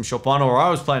custom shop one, or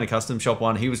I was playing a custom shop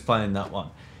one. He was playing that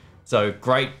one. So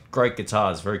great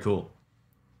guitars. Very cool.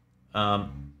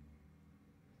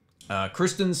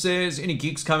 Kristen says, any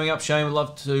gigs coming up, Shane? Would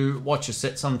love to watch a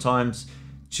set sometimes.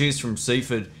 Cheers from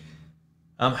Seaford.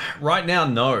 Right now,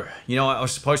 no. You know, I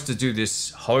was supposed to do this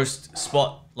host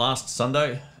spot last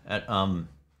Sunday at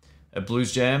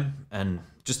Blues Jam, and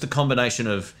just the combination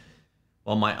of,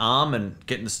 well, my arm and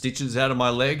getting the stitches out of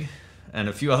my leg and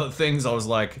a few other things, I was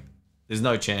like, there's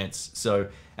no chance. So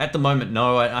at the moment,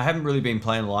 no, I haven't really been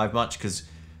playing live much because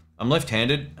I'm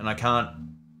left-handed and I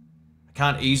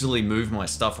can't easily move my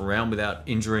stuff around without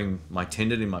injuring my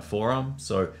tendon in my forearm.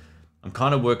 So I'm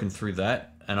kind of working through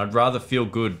that, and I'd rather feel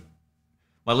good.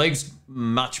 My leg's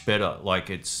much better. Like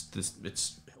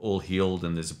it's all healed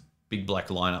and there's a big black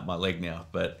line up my leg now,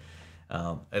 but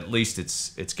at least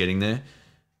it's getting there.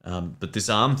 But this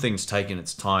arm thing's taking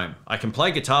its time. I can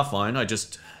play guitar fine.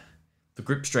 The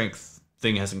grip strength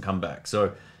thing hasn't come back.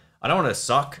 So I don't want to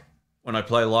suck when I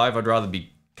play live. I'd rather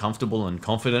be comfortable and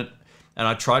confident. And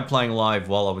I tried playing live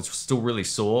while I was still really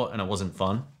sore, and it wasn't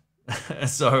fun.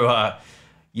 So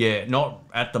yeah, not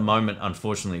at the moment,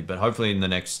 unfortunately, but hopefully in the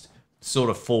next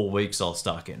sort of 4 weeks, I'll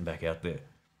start getting back out there.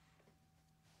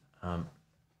 All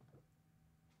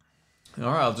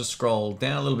right, I'll just scroll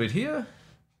down a little bit here.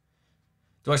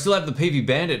 Do I still have the PV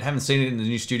Bandit? Haven't seen it in the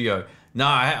new studio. No,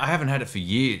 I haven't had it for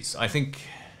years. I think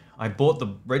I bought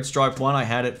the red stripe one. I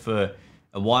had it for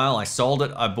a while. I sold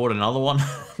it. I bought another one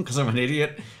because I'm an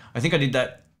idiot. I think I did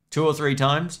that 2 or 3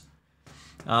 times.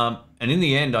 And in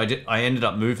the end, I ended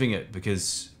up moving it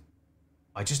because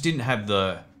I just didn't have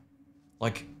the,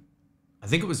 like, I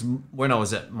think it was when I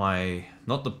was at my,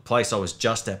 not the place I was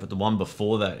just at, but the one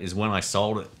before that is when I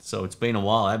sold it. So it's been a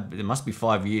while. It must be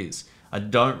 5 years. I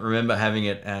don't remember having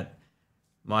it at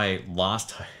my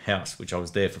last house, which I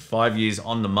was there for 5 years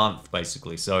on the month,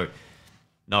 basically. So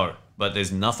no, but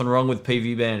there's nothing wrong with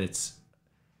PV Band. It's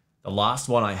the last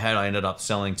one I had, I ended up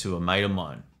selling to a mate of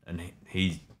mine, and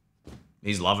he's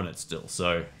loving it still.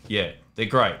 So yeah, they're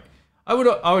great. I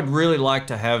would really like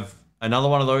to have another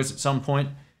one of those at some point.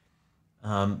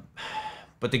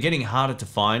 But they're getting harder to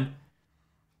find.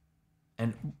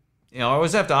 And you know, I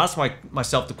always have to ask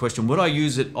myself the question, would I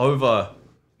use it over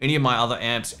any of my other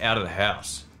amps out of the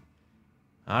house?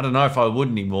 I don't know if I would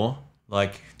anymore.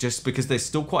 Like, just because they're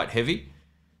still quite heavy.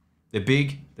 They're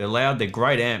big, they're loud, they're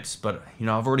great amps, but you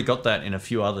know, I've already got that in a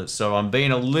few others. So I'm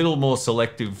being a little more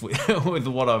selective with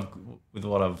what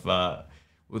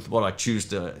I choose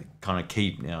to kind of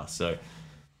keep now. So,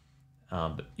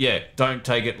 but yeah, don't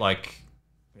take it like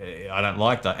I don't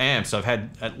like the amps. I've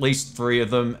had at least 3 of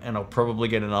them, and I'll probably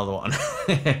get another one.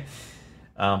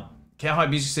 Cowhide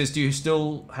Music says, do you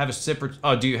still have a separate...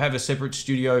 Oh, do you have a separate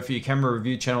studio for your camera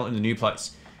review channel in the new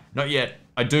place? Not yet.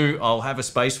 I do. I'll have a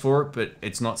space for it, but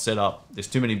it's not set up. There's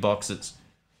too many boxes.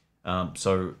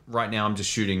 So right now I'm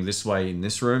just shooting this way in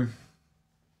this room,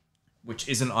 which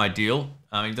isn't ideal.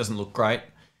 It doesn't look great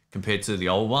compared to the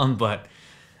old one, but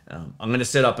I'm going to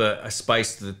set up a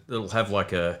space that'll have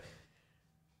like a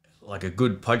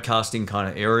good podcasting kind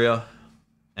of area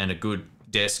and a good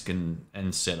desk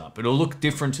and setup. It'll look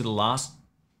different to the last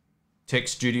tech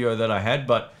studio that I had,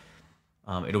 but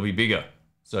it'll be bigger.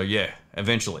 So yeah,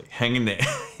 eventually, hang in there.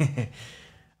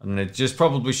 I'm gonna just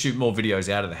probably shoot more videos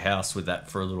out of the house with that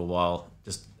for a little while.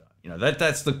 Just, you know,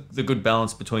 that's the good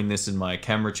balance between this and my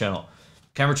camera channel.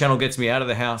 Camera channel gets me out of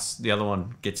the house. The other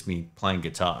one gets me playing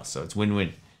guitar. So it's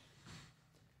win-win.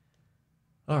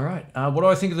 All right. What do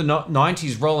I think of the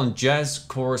 90s Roland Jazz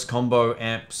Chorus Combo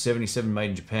Amp 77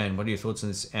 made in Japan? What are your thoughts on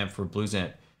this amp for a blues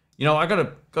amp? You know, I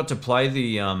got to play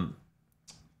the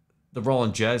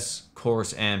Roland Jazz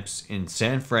Chorus amps in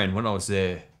San Fran when I was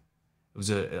there. It was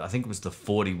I think it was the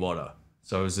 40 watter.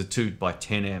 So it was a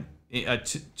 2x10 amp, a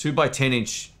 2x10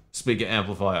 inch speaker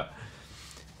amplifier.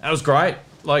 That was great.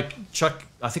 Like Chuck,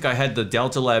 I think I had the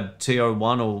Delta Lab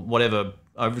TO1 or whatever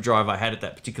overdrive I had at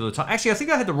that particular time. Actually, I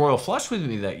think I had the Royal Flush with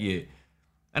me that year,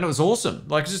 and it was awesome.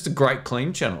 Like, it's just a great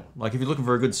clean channel. Like, if you're looking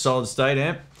for a good solid state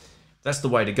amp, that's the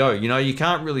way to go. You know, you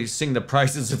can't really sing the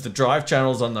praises of the drive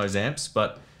channels on those amps,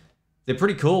 but they're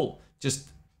pretty cool. Just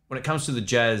when it comes to the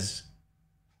Jazz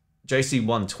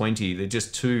JC120, they're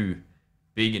just too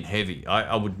big and heavy.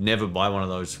 I would never buy one of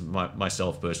those for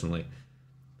myself personally.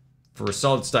 For a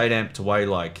solid state amp to weigh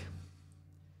like,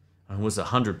 was it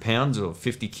 100 pounds or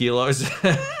 50 kilos?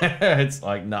 It's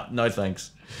like, no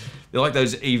thanks. They're like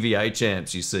those EVH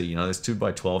amps you see, you know, those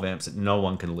 2x12 amps that no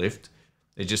one can lift.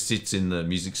 It just sits in the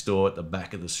music store at the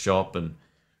back of the shop, and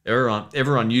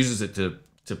everyone uses it to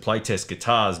play test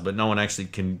guitars, but no one actually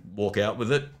can walk out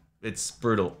with it. It's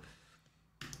brutal.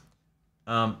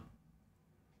 What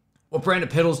brand of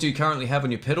pedals do you currently have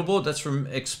on your pedal board? That's from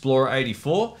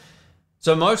Explorer84.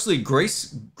 So mostly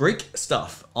Greek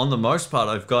stuff. On the most part,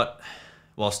 I've got,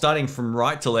 well, starting from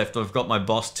right to left, I've got my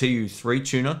Boss TU3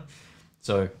 tuner.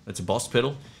 So it's a Boss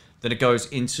pedal. Then it goes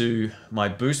into my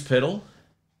boost pedal.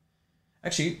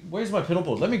 Actually, where's my pedal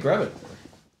board? Let me grab it.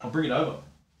 I'll bring it over.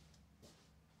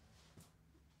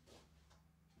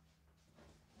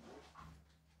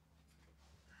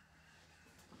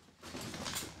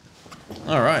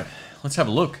 All right, let's have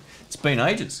a look. It's been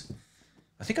ages.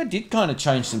 I think I did kind of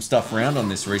change some stuff around on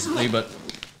this recently, but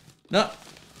no,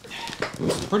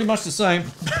 it's pretty much the same.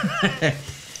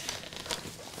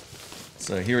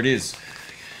 So here it is.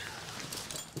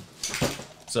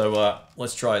 So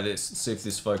let's try this, see if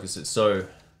this focuses. So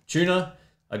tuner,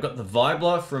 I got the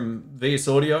Vibler from VS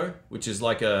Audio, which is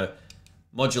like a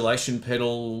modulation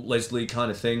pedal, Leslie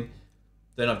kind of thing.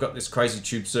 Then I've got this Crazy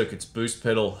Tube Circuits boost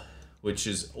pedal, which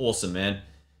is awesome, man.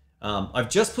 I've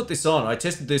just put this on. I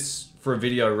tested this for a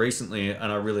video recently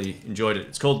and I really enjoyed it.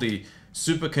 It's called the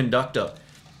Superconductor.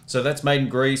 So that's made in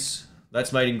Greece.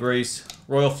 That's made in Greece.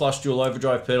 Royal Flush Dual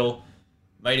Overdrive pedal,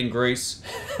 made in Greece.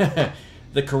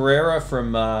 The Carrera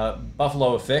from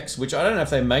Buffalo Effects, which I don't know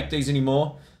if they make these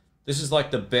anymore. This is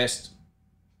like the best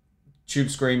Tube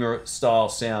Screamer style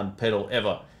sound pedal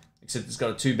ever, except it's got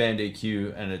a 2-band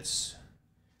EQ and it's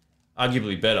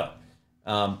arguably better.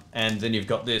 And then you've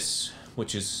got this,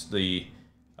 which is the,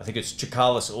 I think it's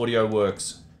Chicalis Audio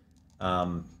Works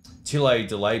Tille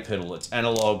delay pedal. It's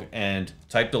analog and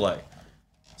tape delay.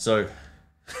 So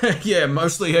yeah,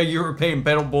 mostly a European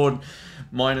pedal board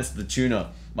minus the tuner.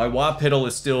 My wah pedal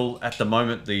is still at the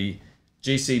moment the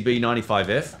GCB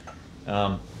 95F.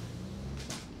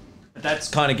 That's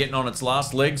kind of getting on its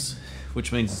last legs,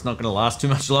 which means it's not going to last too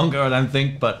much longer, I don't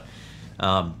think. But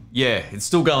yeah, it's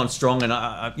still going strong, and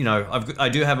I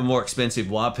do have a more expensive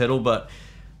wah pedal, but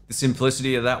the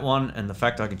simplicity of that one and the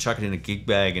fact I can chuck it in a gig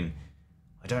bag and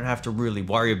I don't have to really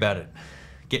worry about it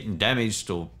getting damaged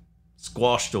or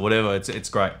squashed or whatever. It's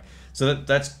great. So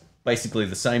that's basically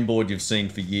the same board you've seen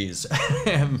for years.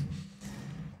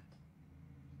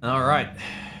 All right.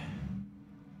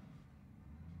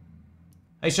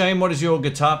 Hey Shane, what does your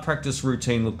guitar practice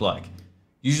routine look like?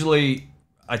 Usually,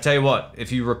 I tell you what,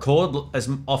 if you record as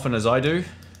often as I do,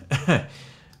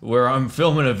 where I'm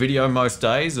filming a video most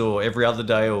days or every other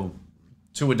day or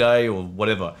 2 a day or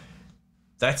whatever,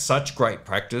 that's such great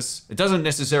practice. It doesn't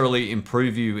necessarily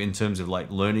improve you in terms of like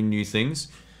learning new things,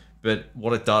 but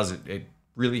what it does, it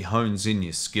really hones in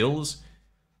your skills.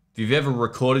 If you've ever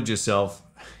recorded yourself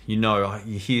you know,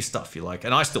 you hear stuff you like,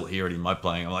 and I still hear it in my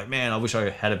playing. I'm like, man, I wish I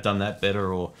had have done that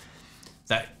better, or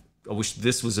that I wish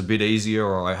this was a bit easier,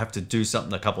 or I have to do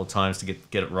something a couple of times to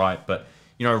get it right. But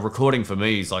you know, recording for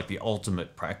me is like the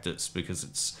ultimate practice, because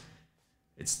it's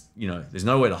you know, there's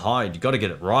nowhere to hide. You got to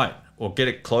get it right, or get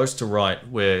it close to right,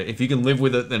 where if you can live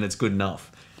with it, then it's good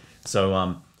enough.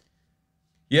 So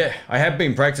yeah, I have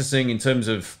been practicing in terms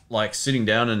of like sitting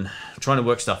down and trying to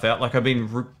work stuff out. Like I've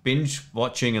been binge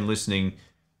watching and listening.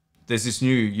 There's this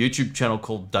new YouTube channel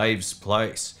called Dave's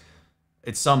Place.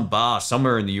 It's some bar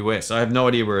somewhere in the US. I have no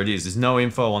idea where it is. There's no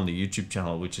info on the YouTube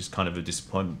channel, which is kind of a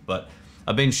disappointment. But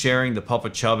I've been sharing the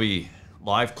Papa Chubby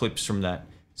live clips from that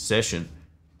session.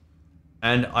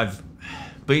 And I've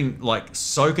been like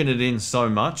soaking it in so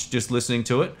much, just listening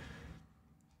to it.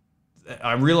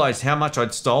 I realized how much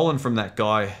I'd stolen from that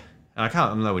guy. And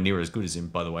I'm nowhere near as good as him,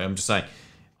 by the way. I'm just saying,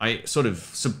 I sort of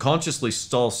subconsciously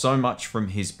stole so much from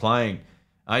his playing.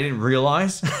 I didn't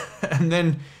realize. And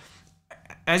then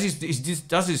as he just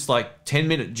does this like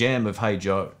 10-minute jam of Hey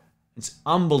Joe, it's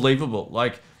unbelievable.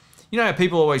 Like, you know how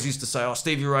people always used to say, oh,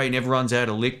 Stevie Ray never runs out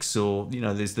of licks, or, you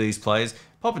know, there's these players.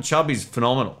 Papa Chubby's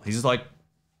phenomenal. He's like,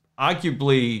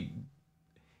 arguably,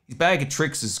 his bag of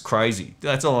tricks is crazy.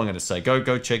 That's all I'm going to say.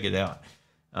 Go check it out.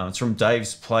 It's from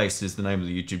Dave's Place is the name of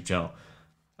the YouTube channel.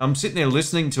 I'm sitting there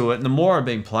listening to it, and the more I've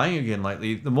been playing again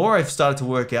lately, the more I've started to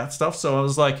work out stuff. So I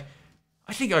was like,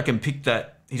 I think I can pick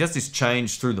that. He does this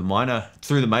change through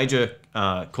the major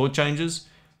chord changes.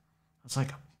 I was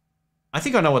like, I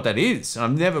think I know what that is.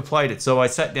 I've never played it. So I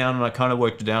sat down and I kind of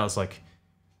worked it out. I was like,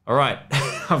 all right,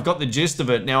 I've got the gist of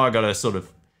it. Now I got to sort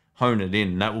of hone it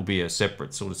in. That will be a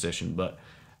separate sort of session. But,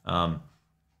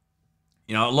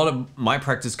 you know, a lot of my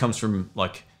practice comes from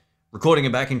like recording a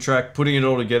backing track, putting it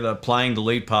all together, playing the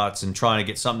lead parts, and trying to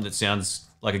get something that sounds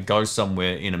like it goes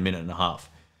somewhere in a minute and a half.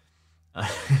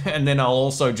 And then I'll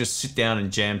also just sit down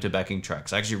and jam to backing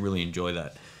tracks. I actually really enjoy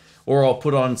that. Or I'll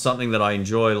put on something that I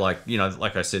enjoy, like, you know,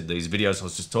 like I said, these videos I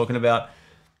was just talking about,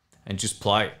 and just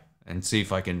play and see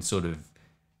if I can sort of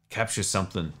capture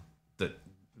something that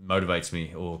motivates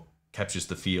me or captures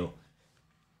the feel.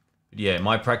 But yeah,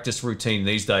 my practice routine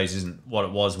these days isn't what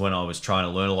it was when I was trying to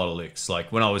learn a lot of licks.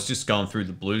 Like when I was just going through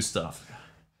the blues stuff,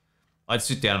 I'd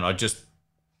sit down and I'd just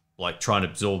like try and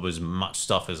absorb as much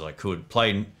stuff as I could.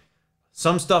 Play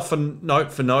some stuff for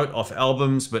note off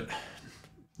albums, but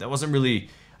that wasn't really,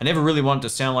 I never really wanted to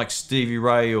sound like Stevie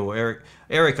Ray or Eric.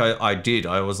 Eric, I did.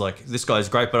 I was like, this guy's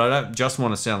great, but I don't just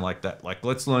want to sound like that. Like,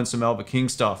 let's learn some Albert King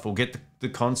stuff or get the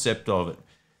concept of it.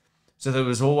 So there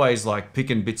was always like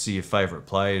picking bits of your favorite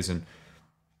players, and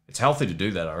it's healthy to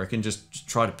do that, I reckon. Just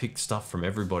try to pick stuff from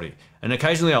everybody. And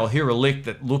occasionally I'll hear a lick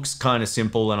that looks kind of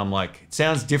simple, and I'm like, it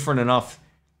sounds different enough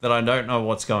that I don't know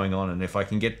what's going on. And if I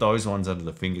can get those ones under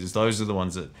the fingers, those are the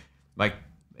ones that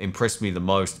impress me the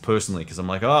most personally, because I'm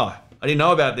like, oh, I didn't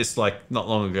know about this like not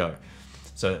long ago.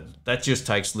 So that just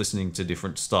takes listening to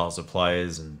different styles of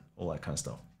players and all that kind of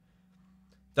stuff.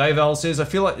 Dave L says, I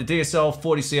feel like the DSL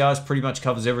 40CRs pretty much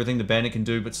covers everything the Bandit can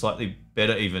do, but slightly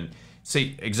better even.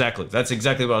 See, exactly. That's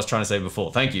exactly what I was trying to say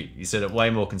before. Thank you. You said it way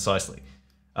more concisely.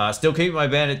 Still keep my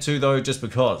Bandit 2 though, just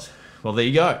because. Well, there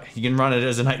you go. You can run it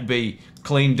as an 8B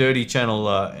clean, dirty channel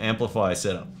amplifier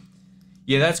setup.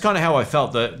 Yeah, that's kind of how I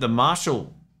felt. The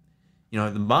Marshall, you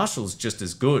know, the Marshall's just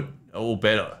as good or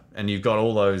better. And you've got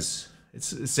all those,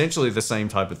 it's essentially the same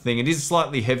type of thing. It is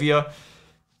slightly heavier,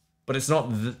 but it's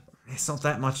not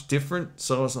that much different.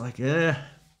 So I was like, yeah.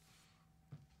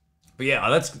 But yeah,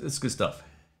 that's good stuff.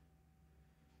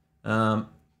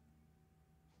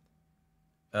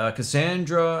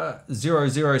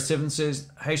 Cassandra007 says,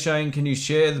 hey Shane, can you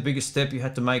share the biggest step you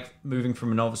had to make moving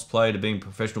from a novice player to being a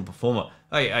professional performer?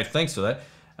 Hey, thanks for that.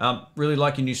 Really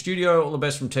like your new studio. All the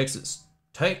best from Texas.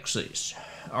 Texas.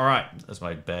 All right, that's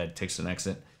my bad Texan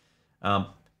accent.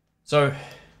 So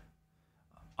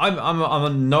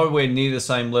I'm nowhere near the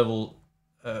same level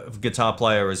of guitar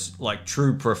player as like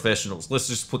true professionals. Let's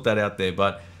just put that out there.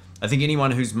 But I think anyone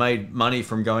who's made money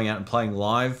from going out and playing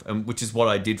live, which is what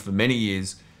I did for many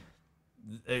years,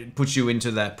 it puts you into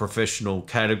that professional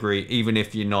category, even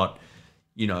if you're not,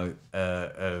 you know,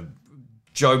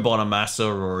 Joe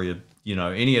Bonamassa or, you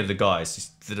know, any of the guys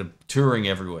that are touring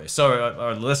everywhere.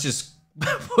 So let's just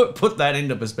put that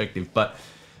into perspective. But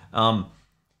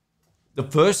the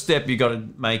first step you got to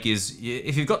make is,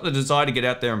 if you've got the desire to get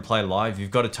out there and play live,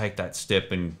 you've got to take that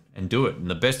step and do it. And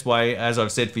the best way, as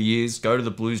I've said for years, go to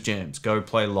the blues jams, go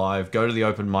play live, go to the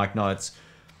open mic nights,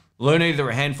 learn either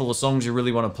a handful of songs you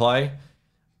really want to play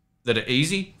that are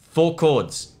easy, 4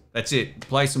 chords. That's it.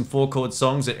 Play some 4-chord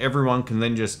songs that everyone can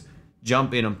then just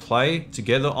jump in and play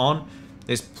together on.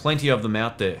 There's plenty of them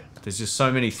out there. there's just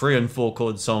so many 3 and 4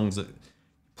 chord songs that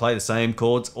play the same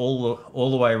chords all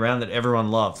the way around that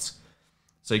everyone loves.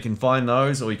 So you can find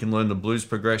those, or you can learn the blues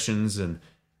progressions, and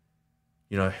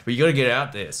but you got to get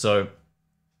out there. So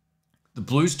the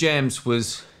blues jams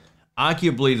was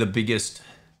arguably the biggest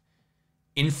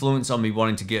influence on me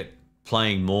wanting to get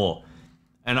playing more.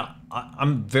 And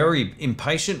I'm very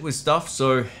impatient with stuff.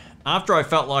 So after I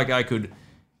felt like I could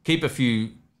keep a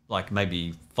few, like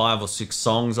maybe 5 or 6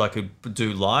 songs I could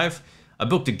do live, I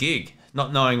booked a gig,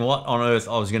 not knowing what on earth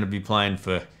I was going to be playing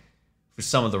for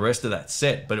some of the rest of that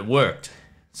set, but it worked.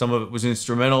 Some of it was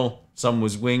instrumental, some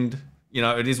was winged.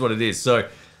 It is what it is. So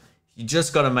you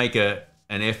just got to make an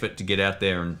effort to get out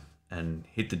there and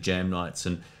hit the jam nights.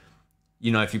 And,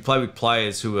 if you play with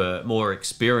players who are more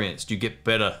experienced, you get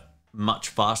better much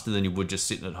faster than you would just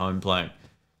sitting at home playing.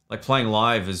 Like, playing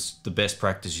live is the best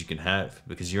practice you can have,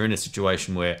 because you're in a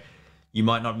situation where you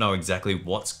might not know exactly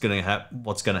what's going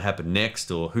to happen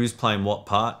next, or who's playing what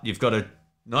part. You've got to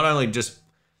not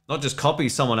just copy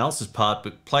someone else's part,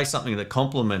 but play something that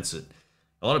complements it.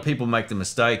 A lot of people make the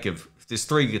mistake of, if there's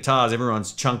 3 guitars,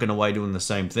 everyone's chunking away doing the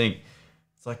same thing.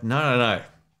 It's like, no.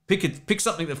 Pick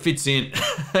something that fits in.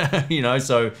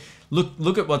 So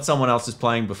look at what someone else is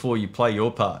playing before you play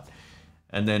your part,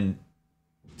 and then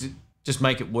just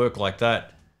make it work like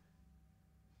that.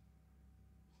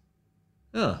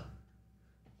 Oh.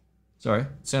 Sorry, it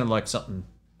sounded like something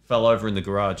fell over in the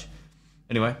garage.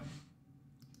 Anyway,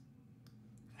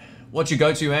 what's your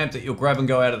go-to amp that you'll grab and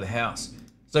go out of the house?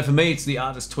 So for me, it's the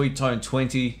Artist Tweed Tone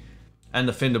 20 and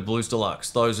the Fender Blues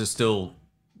Deluxe. Those are still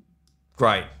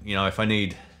great. If I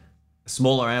need a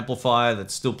smaller amplifier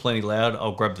that's still plenty loud,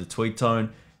 I'll grab the Tweed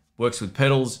Tone. Works with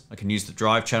pedals. I can use the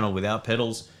drive channel without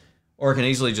pedals, or I can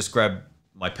easily just grab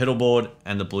my pedal board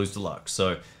and the Blues Deluxe.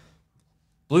 So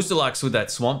Blues Deluxe with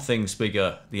that Swamp Thing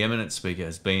speaker, the Eminence speaker,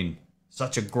 has been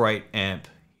such a great amp.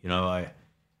 I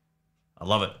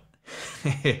love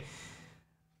it.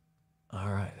 All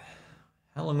right.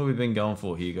 How long have we been going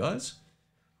for here, guys?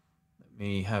 Let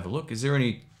me have a look. Is there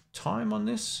any time on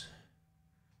this?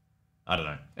 I don't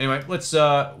know. Anyway, let's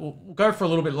we'll go for a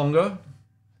little bit longer.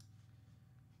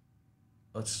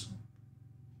 Let's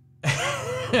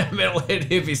Metalhead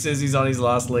Hippie says he's on his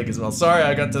last leg as well. Sorry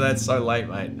I got to that so late,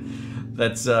 mate.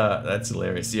 That's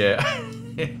hilarious. Yeah.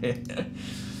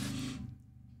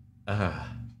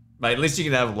 Mate, at least you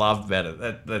can have a laugh about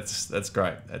it. That's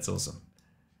great. That's awesome.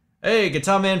 Hey,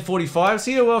 Guitar Man 45's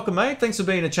here. Welcome, mate. Thanks for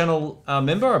being a channel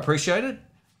member. I appreciate it.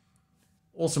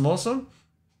 Awesome.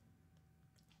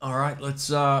 All right,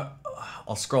 let's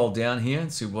I'll scroll down here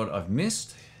and see what I've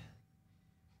missed.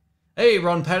 Hey,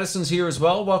 Ron Patterson's here as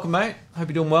well. Welcome, mate. Hope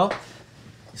you're doing well.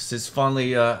 This has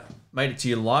finally made it to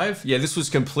you live. Yeah, this was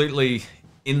completely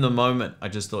in the moment. I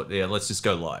just thought, yeah, let's just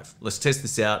go live. Let's test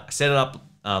this out. I set it up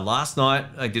last night.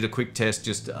 I did a quick test,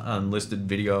 just unlisted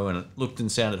video, and it looked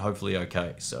and sounded hopefully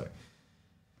okay. So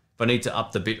if I need to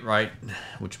up the bit rate,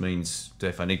 which means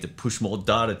if I need to push more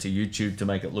data to YouTube to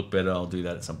make it look better, I'll do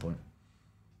that at some point.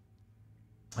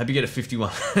 Hope you get a 51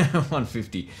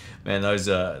 150. Man, those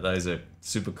are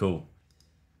super cool.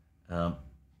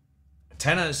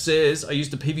 Tanner says, I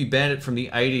used a PV Bandit from the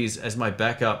 80s as my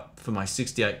backup for my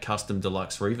 68 custom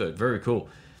deluxe reverb. Very cool.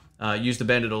 Used the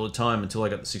Bandit all the time until I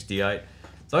got the 68.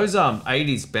 Those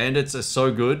 80s Bandits are so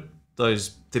good.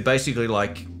 They're basically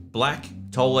like black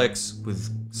Tolex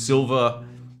with silver.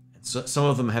 So, some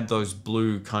of them have those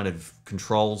blue kind of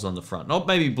controls on the front. Not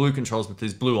maybe blue controls, but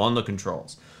there's blue on the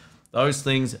controls. Those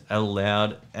things are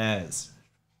loud as.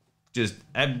 Just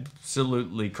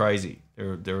absolutely crazy.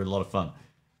 They're a lot of fun.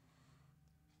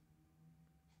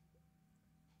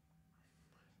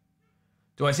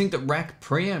 Do I think that rack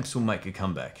preamps will make a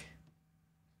comeback?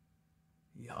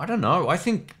 Yeah, I don't know. I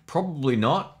think probably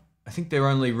not. I think they're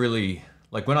only really,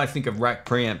 like when I think of rack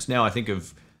preamps now, I think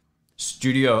of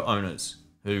studio owners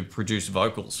who produce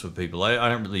vocals for people. I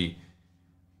don't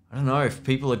know if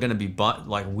people are going to be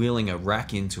like wheeling a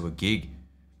rack into a gig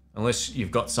unless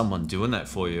you've got someone doing that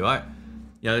for you.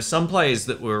 Some players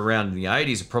that were around in the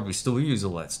 80s would probably still use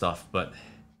all that stuff, but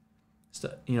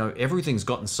everything's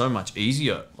gotten so much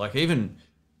easier. Like even,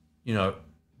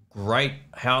 great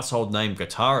household name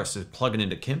guitarists are plugging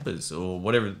into Kempers or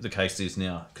whatever the case is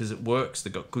now because it works.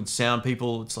 They've got good sound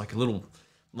people. It's like a little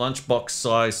lunchbox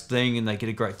sized thing and they get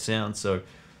a great sound. So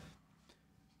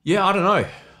yeah, I don't know.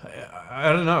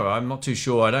 I don't know. I'm not too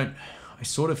sure. I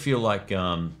sort of feel like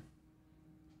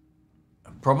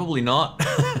probably not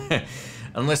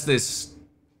unless there's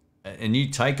a new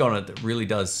take on it that really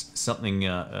does something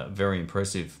very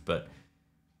impressive. But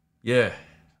yeah,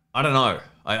 I don't know.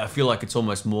 I feel like it's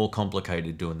almost more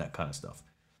complicated doing that kind of stuff.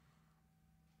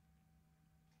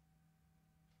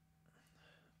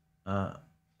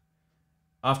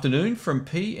 Afternoon from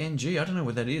PNG. I don't know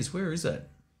what that is. Where is that?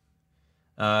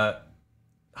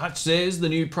 Hutch says the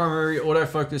new primary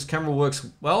autofocus camera works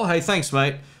well. Hey, thanks,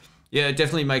 mate. Yeah, it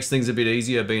definitely makes things a bit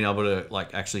easier being able to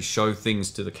like actually show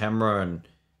things to the camera and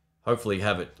hopefully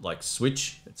have it like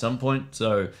switch at some point.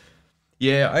 So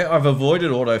yeah, I've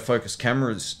avoided autofocus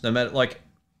cameras no matter like,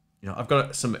 you know, I've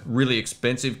got some really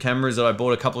expensive cameras that I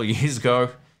bought a couple of years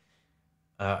ago,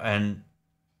 and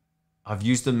I've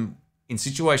used them in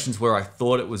situations where I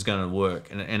thought it was going to work,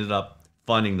 and it ended up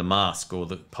finding the mask or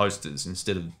the posters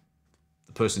instead of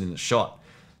the person in the shot.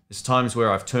 There's times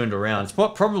where I've turned around. It's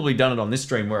probably done it on this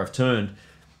stream where I've turned,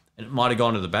 and it might have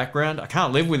gone to the background. I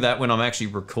can't live with that when I'm actually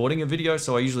recording a video,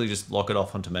 so I usually just lock it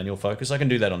off onto manual focus. I can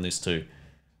do that on this too.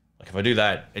 Like if I do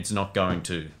that, it's not going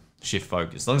to shift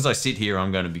focus. As long as I sit here,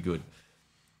 I'm going to be good.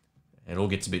 It all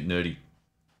gets a bit nerdy.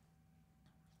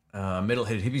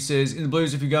 Metalhead Hippie says, in the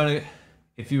blues, if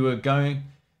you were going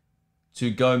to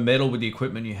go metal with the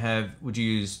equipment you have, would you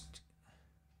use...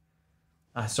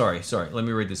 sorry, let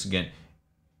me read this again.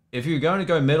 If you were going to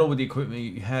go metal with the equipment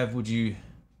you have, would you...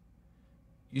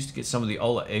 Used to get some of the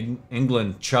Ola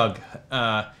England chug.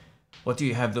 What do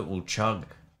you have that will chug?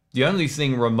 The only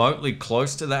thing remotely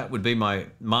close to that would be my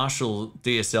Marshall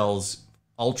DSL's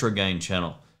Ultra Gain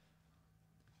channel.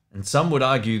 And some would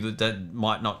argue that that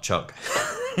might not chug.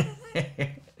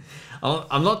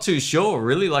 I'm not too sure,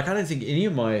 really. Like, I don't think any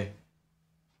of my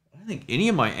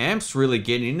amps really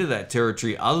get into that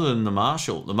territory other than the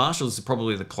Marshall. The Marshall's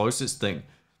probably the closest thing.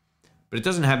 But it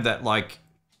doesn't have that, like,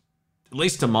 at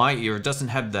least to my ear, it doesn't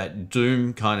have that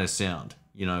doom kind of sound.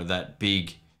 You know, that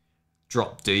big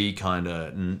drop D kind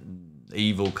of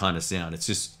evil kind of sound. It's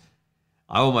just,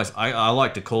 I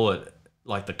like to call it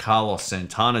like the Carlos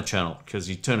Santana channel, because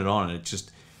you turn it on and it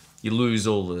just, you lose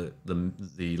all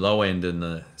the low end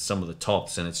and some of the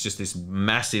tops, and it's just this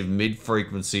massive mid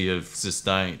frequency of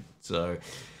sustain. So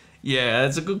yeah,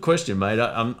 that's a good question, mate.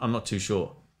 I'm not too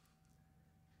sure.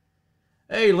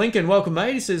 Hey Lincoln, welcome,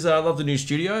 mate. He says, I love the new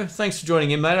studio. Thanks for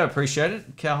joining in, mate. I appreciate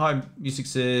it. Cowhide Music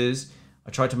says, I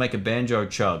tried to make a banjo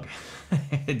chug.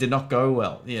 It did not go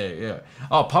well. Yeah.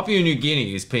 Oh, Papua New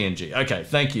Guinea is PNG. Okay,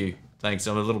 thank you. Thanks.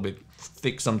 I'm a little bit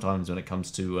thick sometimes when it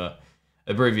comes to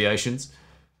abbreviations.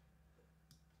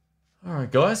 All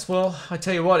right, guys. Well, I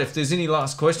tell you what, if there's any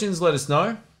last questions, let us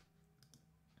know.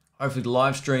 Hopefully the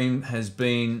live stream has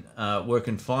been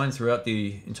working fine throughout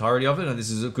the entirety of it. And this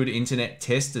is a good internet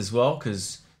test as well,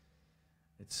 because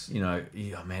it's, you know,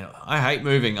 yeah, man, I hate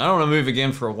moving. I don't want to move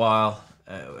again for a while.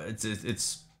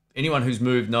 It's anyone who's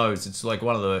moved knows it's like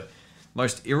one of the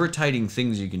most irritating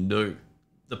things you can do.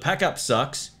 The pack up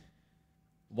sucks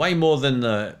way more than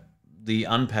the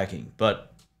unpacking, but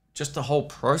just the whole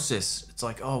process. It's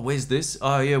like, oh, where's this?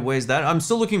 Oh yeah, where's that? I'm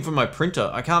still looking for my printer.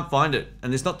 I can't find it,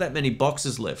 and there's not that many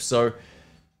boxes left. So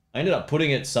I ended up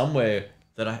putting it somewhere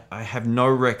that I have no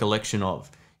recollection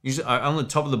of. Usually on the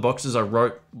top of the boxes, I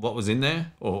wrote what was in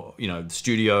there, or, you know, the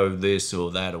studio, this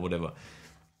or that or whatever.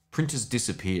 Printers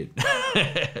disappeared.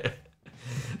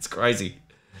 It's crazy.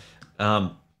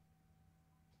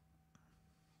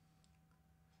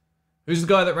 Who's the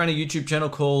guy that ran a YouTube channel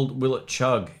called Will It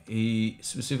Chug? He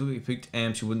specifically picked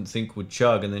amps you wouldn't think would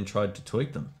chug and then tried to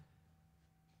tweak them.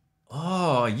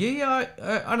 Oh, yeah,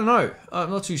 I don't know.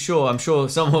 I'm not too sure. I'm sure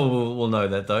someone will know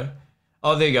that, though.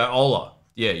 Oh, there you go, Ola.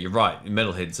 Yeah, you're right.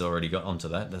 Metalhead's already got onto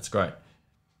that. That's great.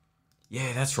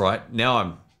 Yeah, that's right.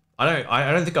 Now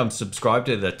I don't think I'm subscribed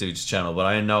to that dude's channel, but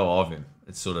I know of him.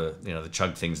 It's sort of, you know, the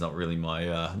chug thing's not really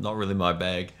my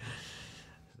bag.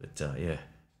 But yeah.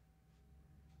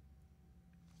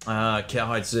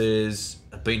 Cowhide says,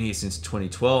 I've been here since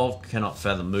 2012. Cannot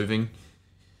fathom moving.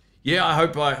 Yeah, I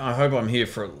hope I'm here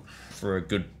for a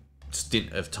good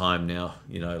stint of time now.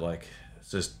 You know, like,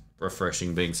 it's just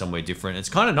refreshing being somewhere different. It's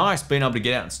kind of nice being able to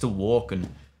get out and still walk, and,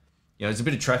 you know, there's a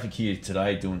bit of traffic here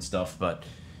today doing stuff, but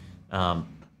I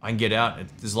can get out.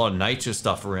 There's a lot of nature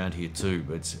stuff around here too,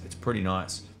 but it's pretty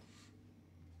nice.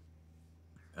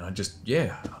 And I just,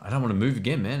 yeah, I don't want to move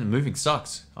again, man. Moving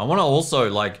sucks. I want to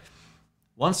also, like,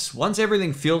 once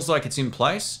everything feels like it's in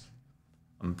place,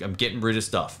 I'm getting rid of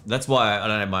stuff. That's why I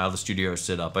don't have my other studio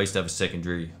set up. I used to have a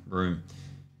secondary room.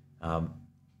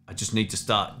 I just need to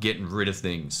start getting rid of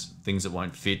things that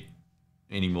won't fit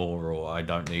anymore, or I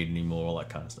don't need anymore, all that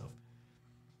kind of stuff.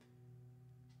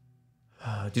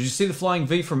 Did you see the Flying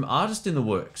V from Artist in the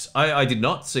Works? I did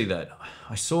not see that.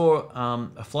 I saw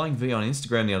a Flying V on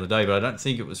Instagram the other day, but I don't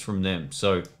think it was from them.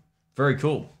 So, very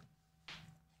cool.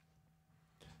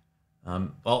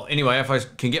 Well, anyway, if I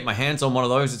can get my hands on one of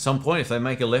those at some point, if they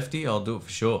make a lefty, I'll do it for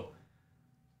sure.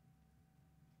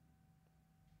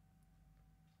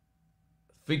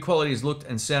 Feed quality has looked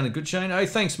and sounded good, Shane. Hey,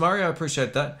 thanks, Murray. I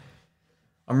appreciate that.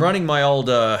 I'm running my old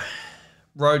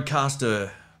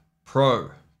Rodecaster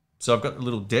Pro. So I've got a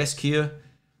little desk here.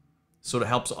 Sort of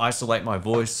helps isolate my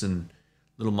voice, and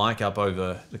little mic up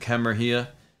over the camera here.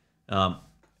 I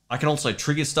can also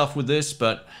trigger stuff with this,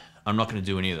 but I'm not going to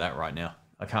do any of that right now.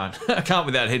 I can't. I can't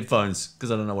without headphones because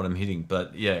I don't know what I'm hitting.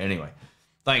 But yeah, anyway.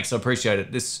 Thanks, I appreciate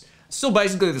it. This still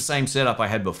basically the same setup I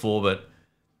had before, but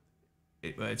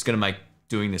it's going to make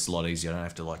doing this a lot easier. I don't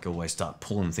have to like always start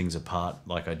pulling things apart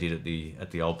like I did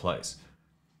at the old place.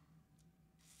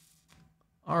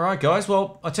 All right, guys.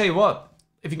 Well, I'll tell you what.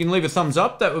 If you can leave a thumbs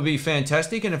up, that would be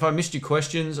fantastic. And if I missed your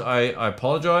questions, I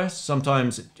apologize.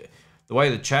 Sometimes the way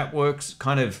the chat works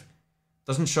kind of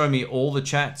doesn't show me all the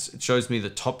chats. It shows me the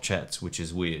top chats, which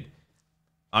is weird.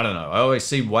 I don't know. I always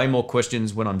see way more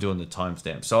questions when I'm doing the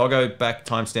timestamp. So I'll go back,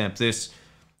 timestamp this.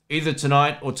 Either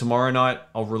tonight or tomorrow night,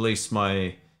 I'll release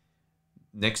my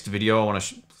next video. I want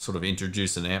to sort of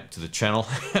introduce an amp to the channel,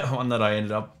 one that I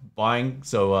ended up buying.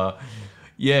 So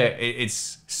yeah,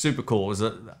 it's super cool. It was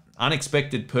an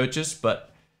unexpected purchase,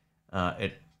 but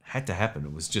it had to happen.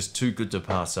 It was just too good to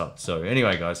pass up. So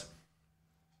anyway, guys,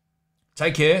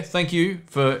 take care. Thank you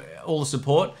for all the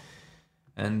support.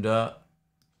 And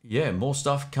yeah, more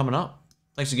stuff coming up.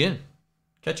 Thanks again.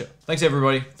 Catch ya. Thanks,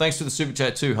 everybody. Thanks for the super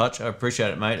chat too, Hutch. I appreciate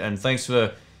it, mate. And thanks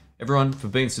for everyone for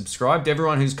being subscribed.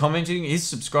 Everyone who's commenting is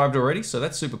subscribed already, so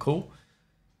that's super cool.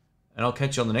 And I'll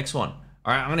catch you on the next one.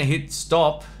 All right, I'm going to hit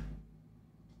stop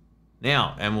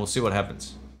now, and we'll see what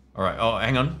happens. All right. Oh,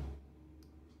 hang on.